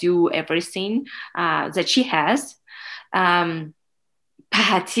gonna do everything that she has.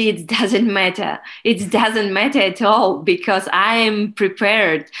 But it doesn't matter. It doesn't matter at all because I am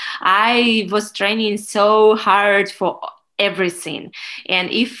prepared. I was training so hard for everything. And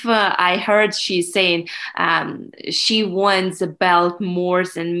if I heard she's saying she wants the belt more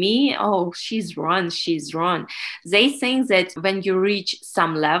than me, oh, she's wrong. They think that when you reach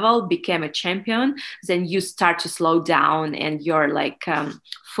some level, become a champion, then you start to slow down and you're like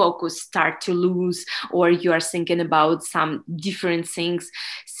focus start to lose, or you are thinking about some different things.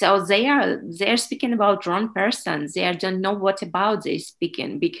 So they're speaking about wrong person. They don't know what about they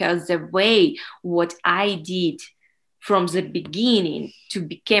speaking, because the way what I did from the beginning to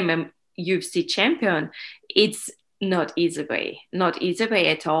become a UFC champion, it's not easy way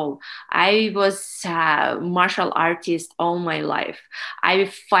at all. I was a martial artist all my life. I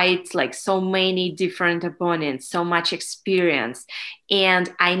fight like so many different opponents, so much experience, and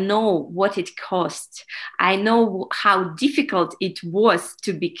I know what it cost. I know how difficult it was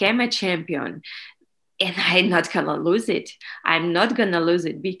to become a champion, and I'm not gonna lose it. I'm not gonna lose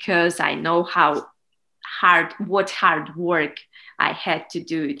it because I know what hard work I had to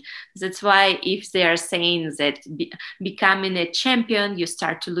do it. That's why if they are saying that becoming a champion, you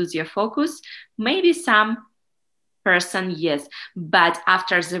start to lose your focus, maybe some person, yes. But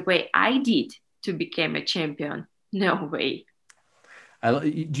after the way I did to become a champion, no way. Do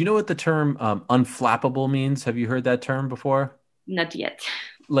you know what the term unflappable means? Have you heard that term before? Not yet.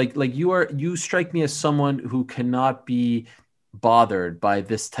 Like you strike me as someone who cannot be bothered by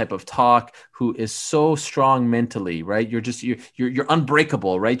this type of talk, who is so strong mentally, right? You're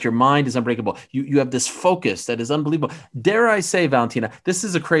unbreakable, right? Your mind is unbreakable. You have this focus that is unbelievable. Dare I say, Valentina, this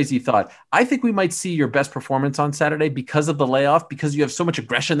is a crazy thought. I think we might see your best performance on Saturday because of the layoff, because you have so much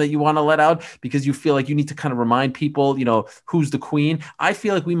aggression that you want to let out, because you feel like you need to kind of remind people, who's the queen. I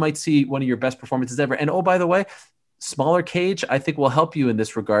feel like we might see one of your best performances ever. And oh, by the way, smaller cage, I think will help you in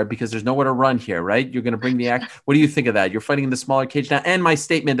this regard because there's nowhere to run here, right? You're going to bring the act. What do you think of that? You're fighting in the smaller cage now, and my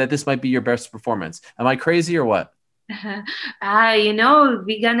statement that this might be your best performance. Am I crazy or what? We're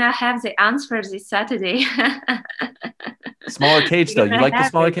gonna have the answer this Saturday. Smaller cage, though. You like the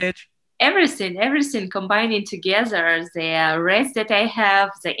smaller cage? Everything combining together, the rest that I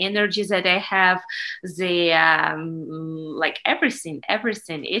have, the energy that I have, the like everything.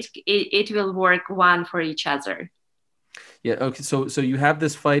 It will work one for each other. Yeah. Okay. So you have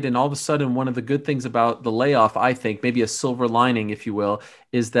this fight, and all of a sudden, one of the good things about the layoff, I think, maybe a silver lining, if you will,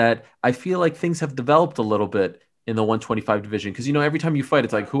 is that I feel like things have developed a little bit in the 125 division. Because, every time you fight,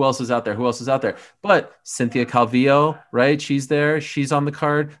 it's like, who else is out there? But Cynthia Calvillo, right? She's there. She's on the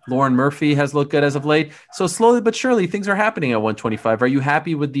card. Lauren Murphy has looked good as of late. So slowly but surely, things are happening at 125. Are you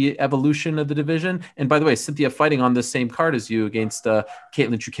happy with the evolution of the division? And by the way, Cynthia fighting on the same card as you against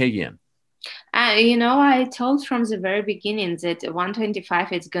Caitlin Chookagian. I told from the very beginning that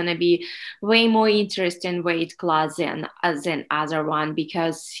 125 is gonna be way more interesting weight class than other one,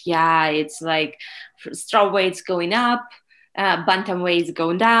 because it's like straw weights going up, bantam weights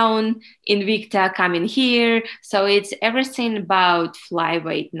going down, Invicta coming here, so it's everything about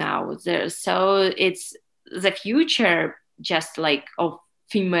flyweight now. So it's the future, just like of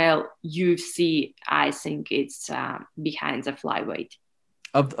female UFC. I think it's behind the flyweight.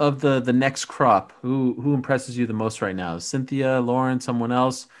 Of the next crop, who impresses you the most right now? Cynthia, Lauren, someone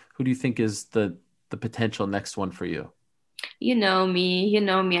else? Who do you think is the potential next one for you? You know me.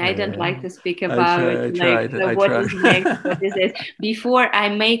 I don't like to speak about I what tried. is next, what is it. Before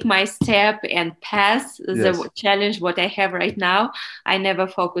I make my step and pass Yes. the challenge, what I have right now, I never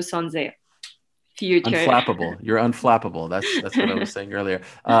focus on the future. Unflappable. You're unflappable. That's what I was saying earlier.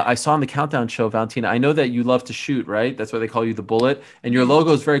 I saw on the countdown show, Valentina. I know that you love to shoot, right? That's why they call you the Bullet. And your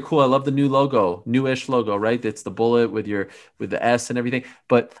logo is very cool. I love the new logo, newish logo, right? It's the bullet with the S and everything.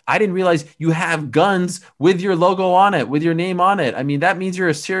 But I didn't realize you have guns with your logo on it, with your name on it. I mean, that means you're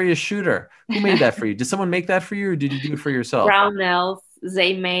a serious shooter. Who made that for you? Did someone make that for you, or did you do it for yourself? Brownells,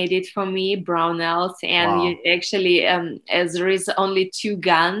 they made it for me, Brownells, and Wow. you actually, as there is only two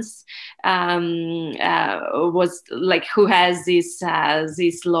guns, was like who has this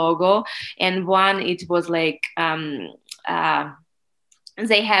logo, and one it was like they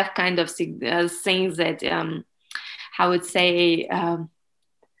have kind of things that I would say.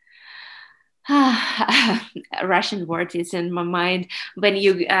 Russian word is in my mind when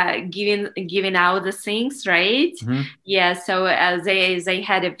you giving out the things, right? Mhm. Yeah, so they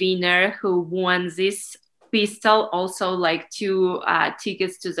had a winner who won this pistol, also like two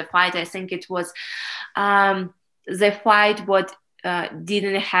tickets to the fight. I think it was the fight what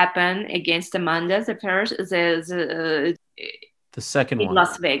didn't happen against Amanda, the first The second in one.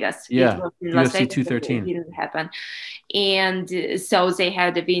 Las Vegas. Yeah. It was in Las UFC Vegas, but 213. it didn't happen. And so they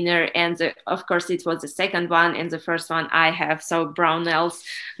had a winner, and of course it was the second one, and the first one I have. So Brownells,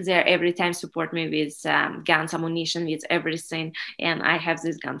 they every time support me with guns, ammunition, with everything, and I have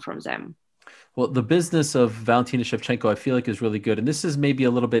this gun from them. Well, the business of Valentina Shevchenko, I feel like, is really good. And this is maybe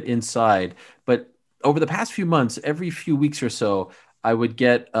a little bit inside, but over the past few months, every few weeks or so, I would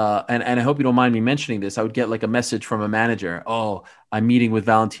get, and I hope you don't mind me mentioning this, I would get like a message from a manager. Oh, I'm meeting with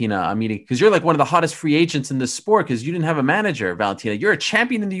Valentina. I'm meeting, because you're like one of the hottest free agents in this sport, because you didn't have a manager, Valentina. You're a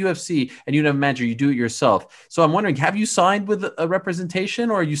champion in the UFC and you don't have a manager. You do it yourself. So I'm wondering, have you signed with a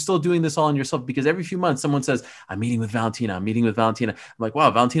representation, or are you still doing this all on yourself? Because every few months someone says, I'm meeting with Valentina. I'm meeting with Valentina. I'm like, wow,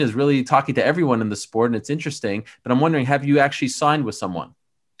 Valentina is really talking to everyone in the sport, and it's interesting. But I'm wondering, have you actually signed with someone?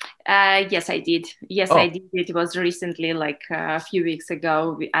 Yes, I did. Yes, I Oh, did. It was recently, like a few weeks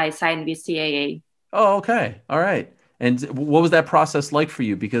ago. I signed with CAA. oh, okay. All right. And what was that process like for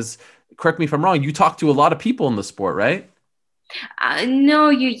you? Because correct me if I'm wrong, you talk to a lot of people in the sport, right? No,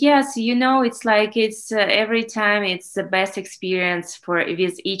 yes, it's like it's every time it's the best experience for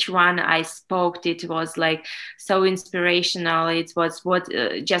with each one I spoke. It was like so inspirational. It was what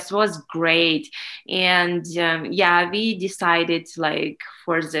just was great, and we decided like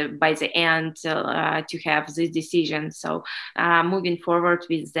for the by the end to have this decision. So moving forward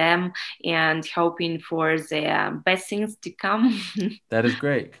with them and hoping for the best things to come. That is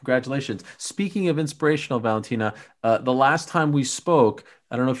great. Congratulations. Speaking of inspirational, Valentina, the last time we spoke,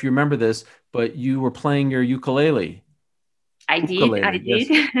 I don't know if you remember this, but you were playing your ukulele. I Ukulele, yes.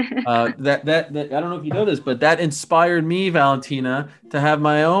 did. That I don't know if you know this, but that inspired me, Valentina, to have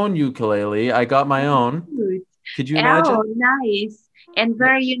my own ukulele. I got my own. Good. Could you Oh, imagine? nice. And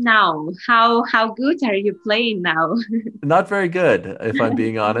where are you now? How good are you playing now? Not very good, if I'm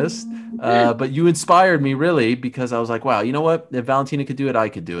being honest. But you inspired me really, because I was like, wow, you know what? If Valentina could do it, I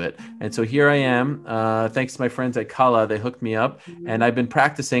could do it. And so here I am. Thanks to my friends at Kala, they hooked me up, and I've been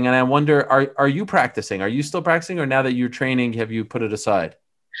practicing. And I wonder, are you practicing? Are you still practicing, or now that you're training, have you put it aside?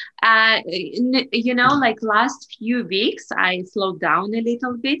 Like last few weeks, I slowed down a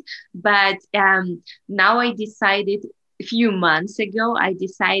little bit, but now I decided a few months ago, I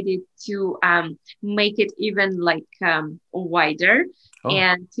decided to make it even like wider Oh,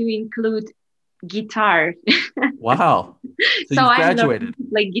 and to include guitar. wow. So So you've I'm learning graduated. to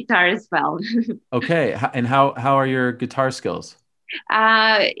play guitar as well. Okay. And how are your guitar skills?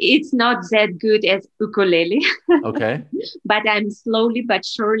 It's not that good as ukulele, Okay. but I'm slowly but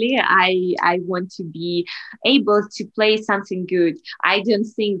surely I want to be able to play something good. I don't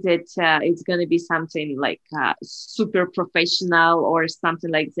think that it's going to be something like super professional or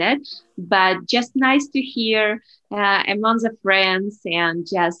something like that, but just nice to hear among the friends, and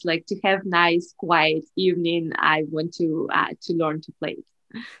just like to have nice quiet evening. I want to learn to play.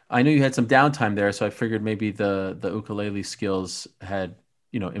 I know you had some downtime there, so I figured maybe the ukulele skills had,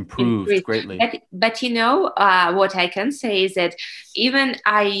 improved Increase. greatly. But what I can say is that even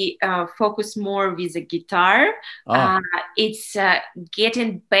I focus more with the guitar, Oh, it's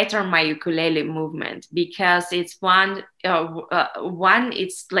getting better my ukulele movement, because it's one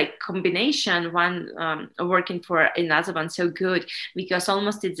it's like combination, one working for another one so good, because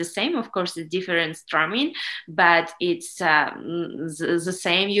almost it's the same. Of course, it's different strumming, but it's the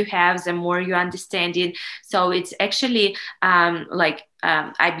same you have, the more you understand it. So it's actually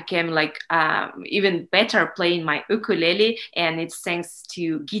I became even better playing my ukulele, and it's thanks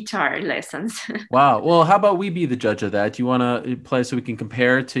to guitar lessons. wow. Well, how about we be the judge of that? Do you want to play so we can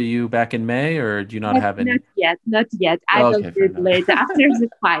compare to you back in May, or do you not have any? Not yet, not yet. I will Okay, do fair it enough. later after the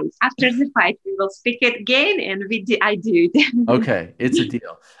fight. After the fight, we will speak it again, and I do it. Okay, it's a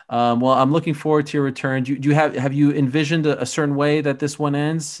deal. Well, I'm looking forward to your return. Do you have you envisioned a certain way that this one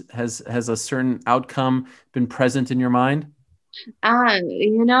ends? Has a certain outcome been present in your mind?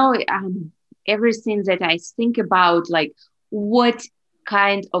 Everything that I think about, like what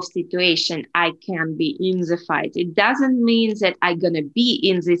kind of situation I can be in the fight. It doesn't mean that I'm gonna be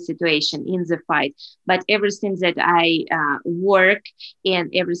in this situation in the fight, but everything that I work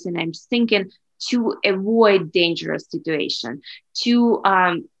and everything I'm thinking to avoid dangerous situation, to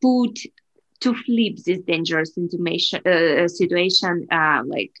put to flip this dangerous situation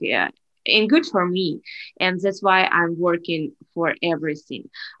and good for me. And that's why I'm working for everything.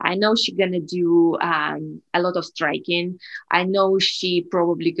 I know she's gonna do a lot of striking. I know she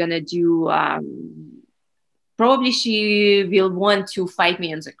probably gonna do probably she will want to fight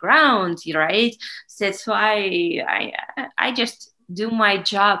me on the ground, right? So that's why I just do my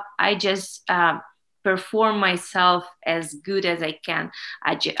job. I just perform myself as good as I can.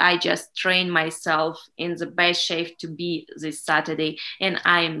 I just train myself in the best shape to be this Saturday, and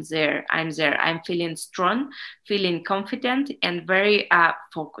I'm there. I'm feeling strong, feeling confident, and very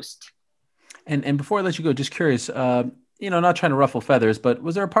focused. And before I let you go, just curious, not trying to ruffle feathers, but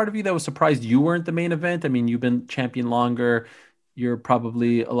was there a part of you that was surprised you weren't the main event? I mean, you've been champion longer. You're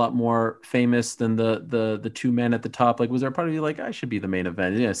probably a lot more famous than the two men at the top. Like, was there a part of you like, I should be the main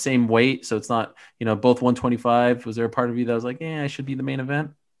event? Yeah, same weight, so it's not, both 125. Was there a part of you that was like, I should be the main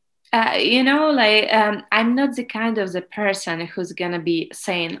event? I'm not the kind of the person who's gonna be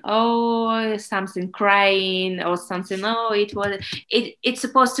saying, "Oh, something crying" or something. "Oh, it's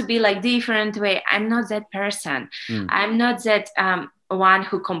supposed to be like different way." I'm not that person. I'm not that one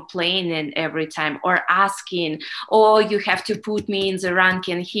who complaining every time or asking, "Oh, you have to put me in the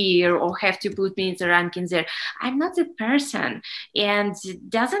ranking here or have to put me in the ranking there." I'm not that person, and it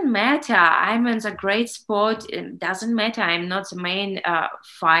doesn't matter. I'm in a great spot. It doesn't matter. I'm not the main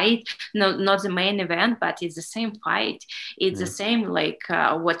fight, not the main event, but it's the same fight. It's the same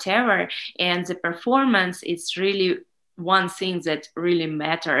whatever, and the performance. It's really one thing that really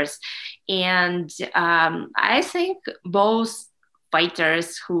matters, and I think both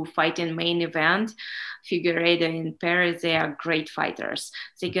fighters who fight in main event, Figueiredo and Perez, they are great fighters.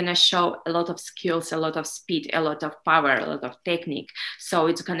 They're gonna show a lot of skills, a lot of speed, a lot of power, a lot of technique. So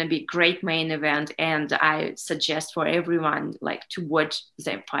it's gonna be great main event, and I suggest for everyone to watch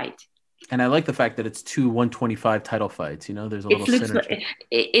them fight. And I like the fact that it's two 125 title fights. There's a little synergy.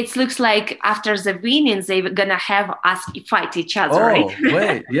 It looks like after the winnings, they're gonna have us fight each other. Oh, right?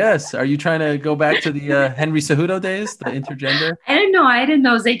 wait, yes. Are you trying to go back to the Henry Cejudo days, the intergender? I don't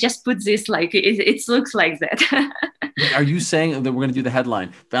know. They just put this it looks like that. Are you saying that we're going to do the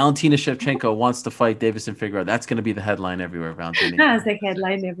headline? Valentina Shevchenko wants to fight Deiveson Figueroa. That's going to be the headline everywhere, Valentina. That's the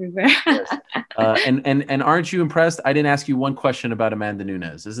headline everywhere. Yes. And aren't you impressed? I didn't ask you one question about Amanda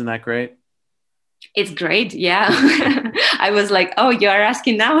Nunes. Isn't that great? It's great. Yeah. I was like, oh, you are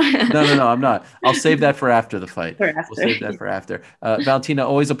asking now? No, I'm not. I'll save that for after the fight. For after. We'll save that for after. Valentina,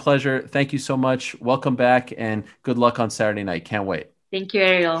 always a pleasure. Thank you so much. Welcome back and good luck on Saturday night. Can't wait. Thank you,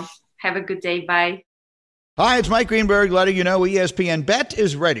 Ariel. Have a good day. Bye. Hi, it's Mike Greenberg letting you know ESPN Bet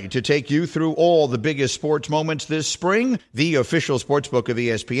is ready to take you through all the biggest sports moments this spring. The official sportsbook of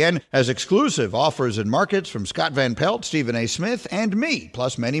ESPN has exclusive offers and markets from Scott Van Pelt, Stephen A. Smith, and me,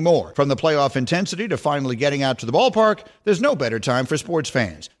 plus many more. From the playoff intensity to finally getting out to the ballpark, there's no better time for sports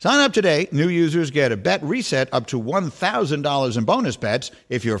fans. Sign up today. New users get a bet reset up to $1,000 in bonus bets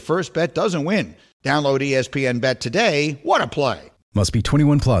if your first bet doesn't win. Download ESPN Bet today. What a play. Must be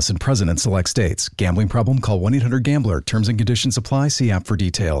 21 plus and present in select states. Gambling problem? Call 1-800-GAMBLER. Terms and conditions apply. See app for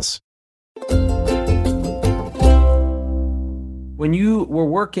details. When you were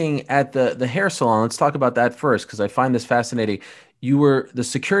working at the hair salon, let's talk about that first, because I find this fascinating. You were the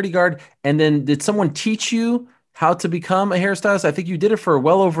security guard, and then did someone teach you how to become a hairstylist? I think you did it for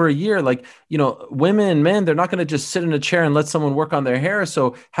well over a year. Like, women, men, they're not going to just sit in a chair and let someone work on their hair.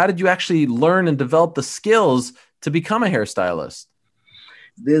 So how did you actually learn and develop the skills to become a hairstylist?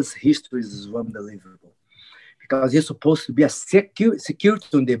 This history is unbelievable because it's supposed to be a security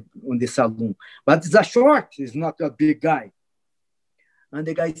on the salon, but it's a short, it's not a big guy. And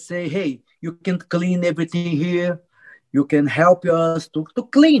the guy say, hey, you can clean everything here. You can help us to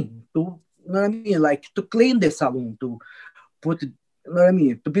clean, you know what I mean? Like to clean the salon, to put, you know what I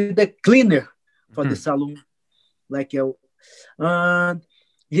mean? To be the cleaner for the salon. Like, and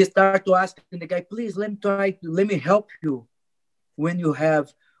he started to ask the guy, please, let me help you when you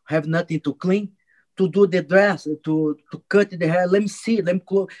have nothing to clean, to do the dress, to cut the hair. Let me see, let me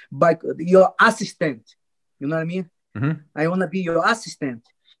close by your assistant. You know what I mean? I want to be your assistant.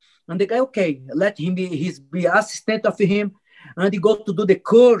 And the guy, okay, let him be assistant of him, and he go to do the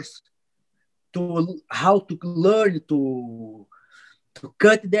course to how to learn to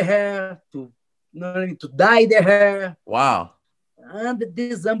cut the hair, to, you know what I mean, to dye the hair. Wow. And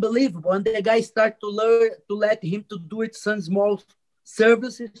this is unbelievable. And the guy started to learn, to let him to do it some small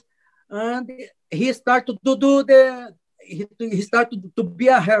services. And he started to do he started to be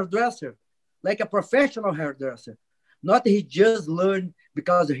a hairdresser, like a professional hairdresser. Not he just learned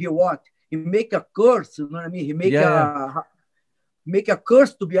because he make a course, you know what I mean? He make a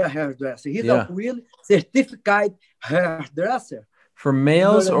course to be a hairdresser. He's a really certified hairdresser. For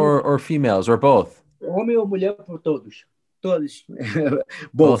males or females or both? Homem ou mulher por todos. Todos.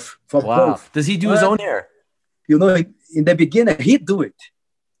 Both. For both. Does he do his own hair? You know, in the beginning, he do it.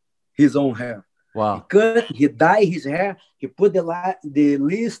 His own hair. Wow. He cut, he dye his hair, he put the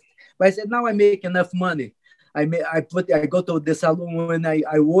list. But I said, now I make enough money. I go to the salon when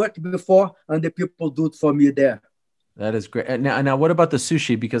I worked before, and the people do it for me there. That is great. Now, what about the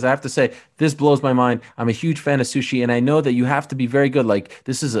sushi? Because I have to say, this blows my mind. I'm a huge fan of sushi, and I know that you have to be very good. Like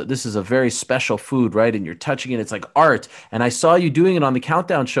this is a very special food, right? And you're touching it; it's like art. And I saw you doing it on the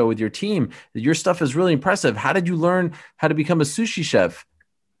Countdown show with your team. Your stuff is really impressive. How did you learn how to become a sushi chef?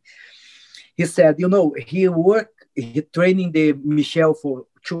 He said, he training the Michel for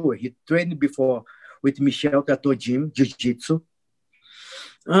sure. He trained before with Michel Tattoo Gym, Jiu-Jitsu.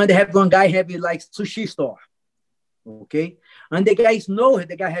 And they have one guy have like sushi store. Okay? And the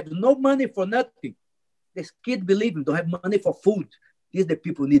guy have no money for nothing. This kid believe him, don't have money for food. These the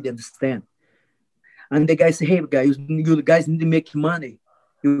people need to understand. And the guy say, hey guys, you guys need to make money.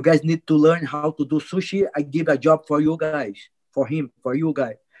 You guys need to learn how to do sushi. I give a job for you guys, for him, for you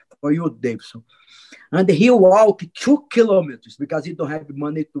guys, for you, Davidson. And he walk 2 kilometers because he don't have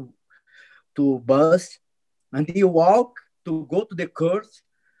money to bus. And he walk to go to the course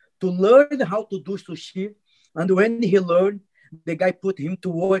to learn how to do sushi. And when he learned, the guy put him to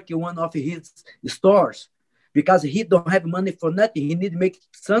work in one of his stores because he don't have money for nothing. He need to make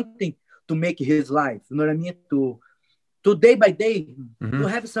something to make his life. You know what I mean? To day by day, to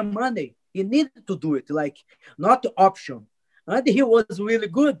have some money. He needed to do it, like not the option. And he was really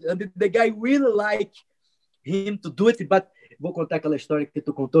good. And the guy really liked him to do it, but vou contar aquela história que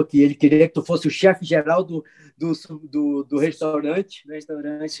tu contou, que ele queria que tu fosse o chefe geral do restaurante. No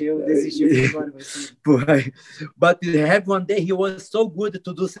restaurante, eu desisti. But one day, he was so good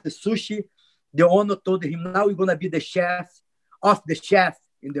to do sushi, the owner told him, now you're going to be the chef of the chef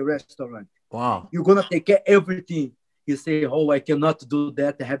in the restaurant. Wow. You're going to take care of everything. He said, I cannot do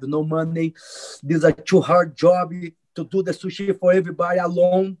that. I have no money. This is a too hard job to do the sushi for everybody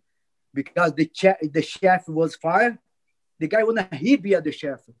alone because the chef was fired. The guy he be the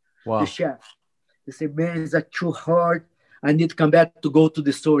chef. Wow. The chef. He said, man, it's too hard. I need to come back to go to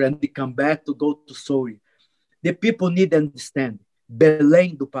the Souri. I need to come back to go to Souri. The people need to understand.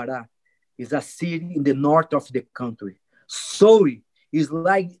 Belém do Pará is a city in the north of the country. Souri is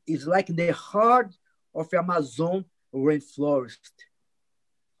like in the heart of the Amazon rainforest.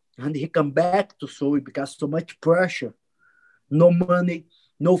 And he come back to Souri because so much pressure. No money,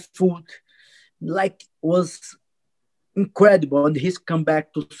 no food. Like was incredible, and he's come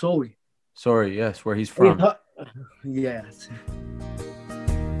back to Souri. Souri, yes, where he's from. Yes.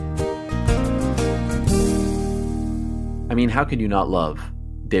 I mean, how can you not love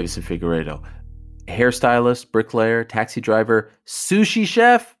Davidson Figueiredo? Hairstylist, bricklayer, taxi driver, sushi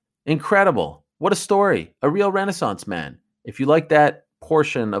chef. Incredible. What a story. A real Renaissance man. If you like that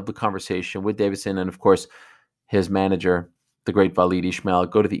portion of the conversation with Davidson and, of course, his manager, the great Walid Ismail,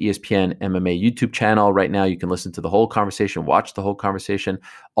 go to the ESPN MMA YouTube channel. Right now, you can listen to the whole conversation, watch the whole conversation.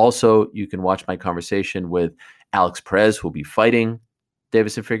 Also, you can watch my conversation with Alex Perez, who will be fighting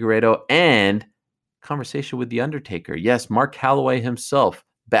Davidson Figueiredo, and conversation with The Undertaker. Yes, Mark Calloway himself,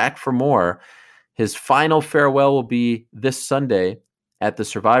 back for more. His final farewell will be this Sunday at the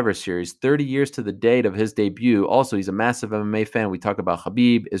Survivor Series, 30 years to the date of his debut. Also, he's a massive MMA fan. We talk about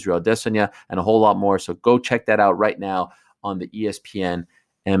Khabib, Israel Adesanya, and a whole lot more. So go check that out right now on the ESPN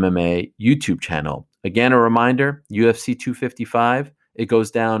MMA YouTube channel. Again, a reminder, UFC 255, it goes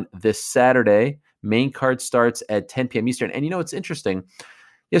down this Saturday. Main card starts at 10 p.m. Eastern. And it's interesting.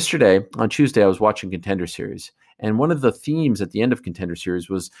 Yesterday, on Tuesday, I was watching Contender Series. And one of the themes at the end of Contender Series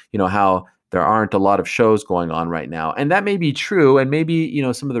was, how there aren't a lot of shows going on right now. And that may be true. And maybe,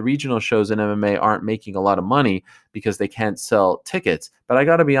 some of the regional shows in MMA aren't making a lot of money because they can't sell tickets. But I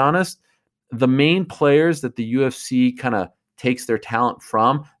got to be honest, the main players that the UFC kind of takes their talent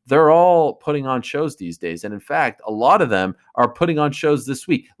from, they're all putting on shows these days. And in fact, a lot of them are putting on shows this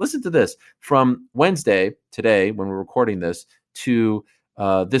week. Listen to this. From Wednesday, today, when we're recording this, to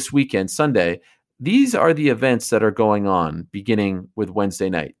this weekend, Sunday, these are the events that are going on beginning with Wednesday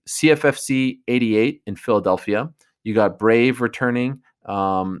night. CFFC 88 in Philadelphia. You got Brave returning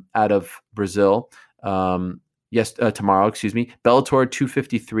out of Brazil. Tomorrow, Bellator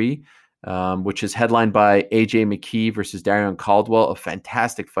 253, which is headlined by AJ McKee versus Darion Caldwell. A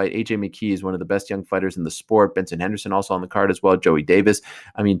fantastic fight. AJ McKee is one of the best young fighters in the sport. Benson Henderson also on the card as well. Joey Davis.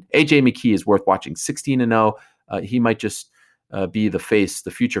 AJ McKee is worth watching. 16-0. He might just be the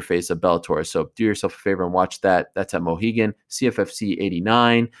future face of Bellator. So do yourself a favor and watch that. That's at Mohegan. CFFC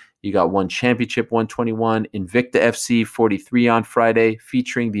 89. You got One Championship 121. Invicta FC 43 on Friday,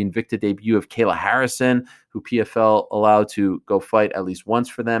 featuring the Invicta debut of Kayla Harrison, who PFL allowed to go fight at least once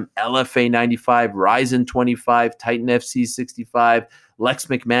for them. LFA 95, Ryzen 25, Titan FC 65. Lex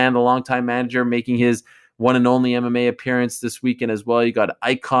McMahon, the longtime manager, making his one and only MMA appearance this weekend as well. You got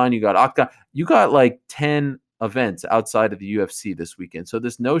Icon, you got Octa. You got like 10 events outside of the UFC this weekend. So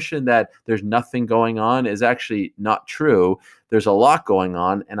this notion that there's nothing going on is actually not true. There's a lot going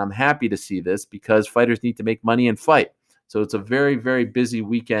on, and I'm happy to see this because fighters need to make money and fight. So it's a very, very busy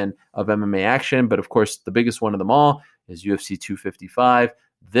weekend of MMA action. But of course, the biggest one of them all is UFC 255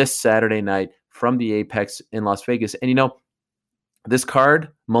 this Saturday night from the Apex in Las Vegas. And this card,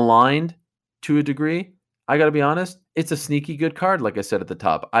 maligned to a degree, I got to be honest, it's a sneaky good card, like I said at the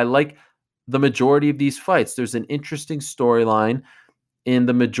top. I like the majority of these fights. There's an interesting storyline in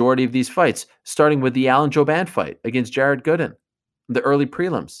the majority of these fights, starting with the Alan Jouban fight against Jared Gooden, the early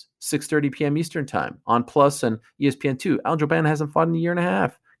prelims, 6:30 p.m. Eastern time on Plus and ESPN2. Alan Jouban hasn't fought in a year and a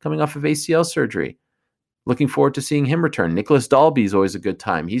half, coming off of ACL surgery. Looking forward to seeing him return. Nicholas Dalby is always a good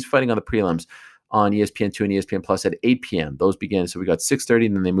time. He's fighting on the prelims on ESPN2 and ESPN Plus at 8 p.m. Those begin. So we got 6:30,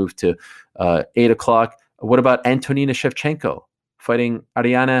 and then they move to 8 o'clock. What about Antonina Shevchenko fighting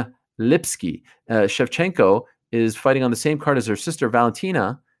Ariana Lipski? Shevchenko is fighting on the same card as her sister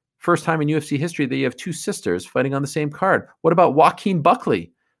Valentina. First time in UFC history that you have two sisters fighting on the same card. What about Joaquin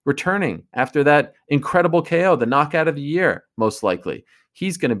Buckley returning after that incredible KO, the knockout of the year, most likely?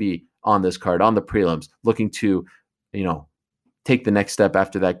 He's going to be on this card, on the prelims, looking to, take the next step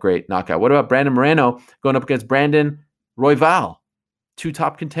after that great knockout. What about Brandon Moreno going up against Brandon Royval? Two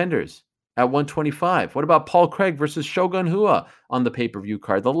top contenders at 125. What about Paul Craig versus Shogun Rua on the pay-per-view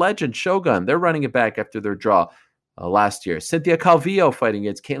card? The legend Shogun, they're running it back after their draw last year. Cynthia Calvillo fighting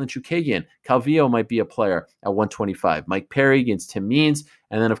against Caitlin Chookagian. Calvillo might be a player at 125. Mike Perry against Tim Means.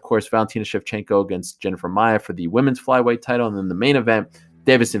 And then, of course, Valentina Shevchenko against Jennifer Maia for the women's flyweight title. And then the main event,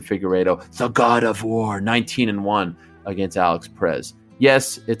 Deiveson Figueiredo, the God of War, 19-1 against Alex Perez.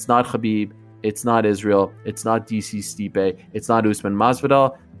 Yes, it's not Khabib. It's not Israel. It's not DC Stipe. It's not Usman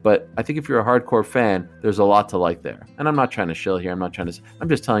Masvidal. But I think if you're a hardcore fan, there's a lot to like there. And I'm not trying to shill here. I'm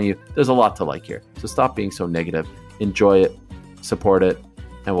just telling you there's a lot to like here. So stop being so negative. Enjoy it, support it,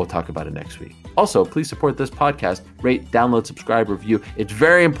 and we'll talk about it next week. Also, please support this podcast. Rate, download, subscribe, review. It's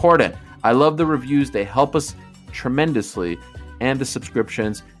very important. I love the reviews. They help us tremendously, and the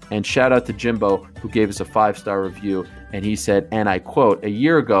subscriptions. And shout out to Jimbo, who gave us a 5-star review. And he said, and I quote, "A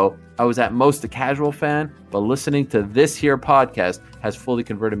year ago, I was at most a casual fan, but listening to this here podcast has fully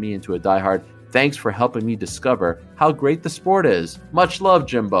converted me into a diehard. Thanks for helping me discover how great the sport is." Much love,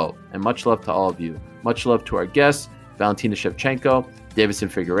 Jimbo, and much love to all of you. Much love to our guests, Valentina Shevchenko, Deiveson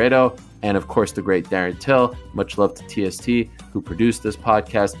Figueiredo, and of course the great Darren Till. Much love to TST, who produced this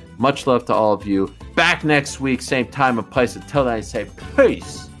podcast. Much love to all of you. Back next week, same time and place. Until then, I say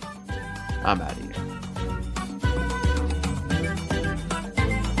peace. I'm out of here.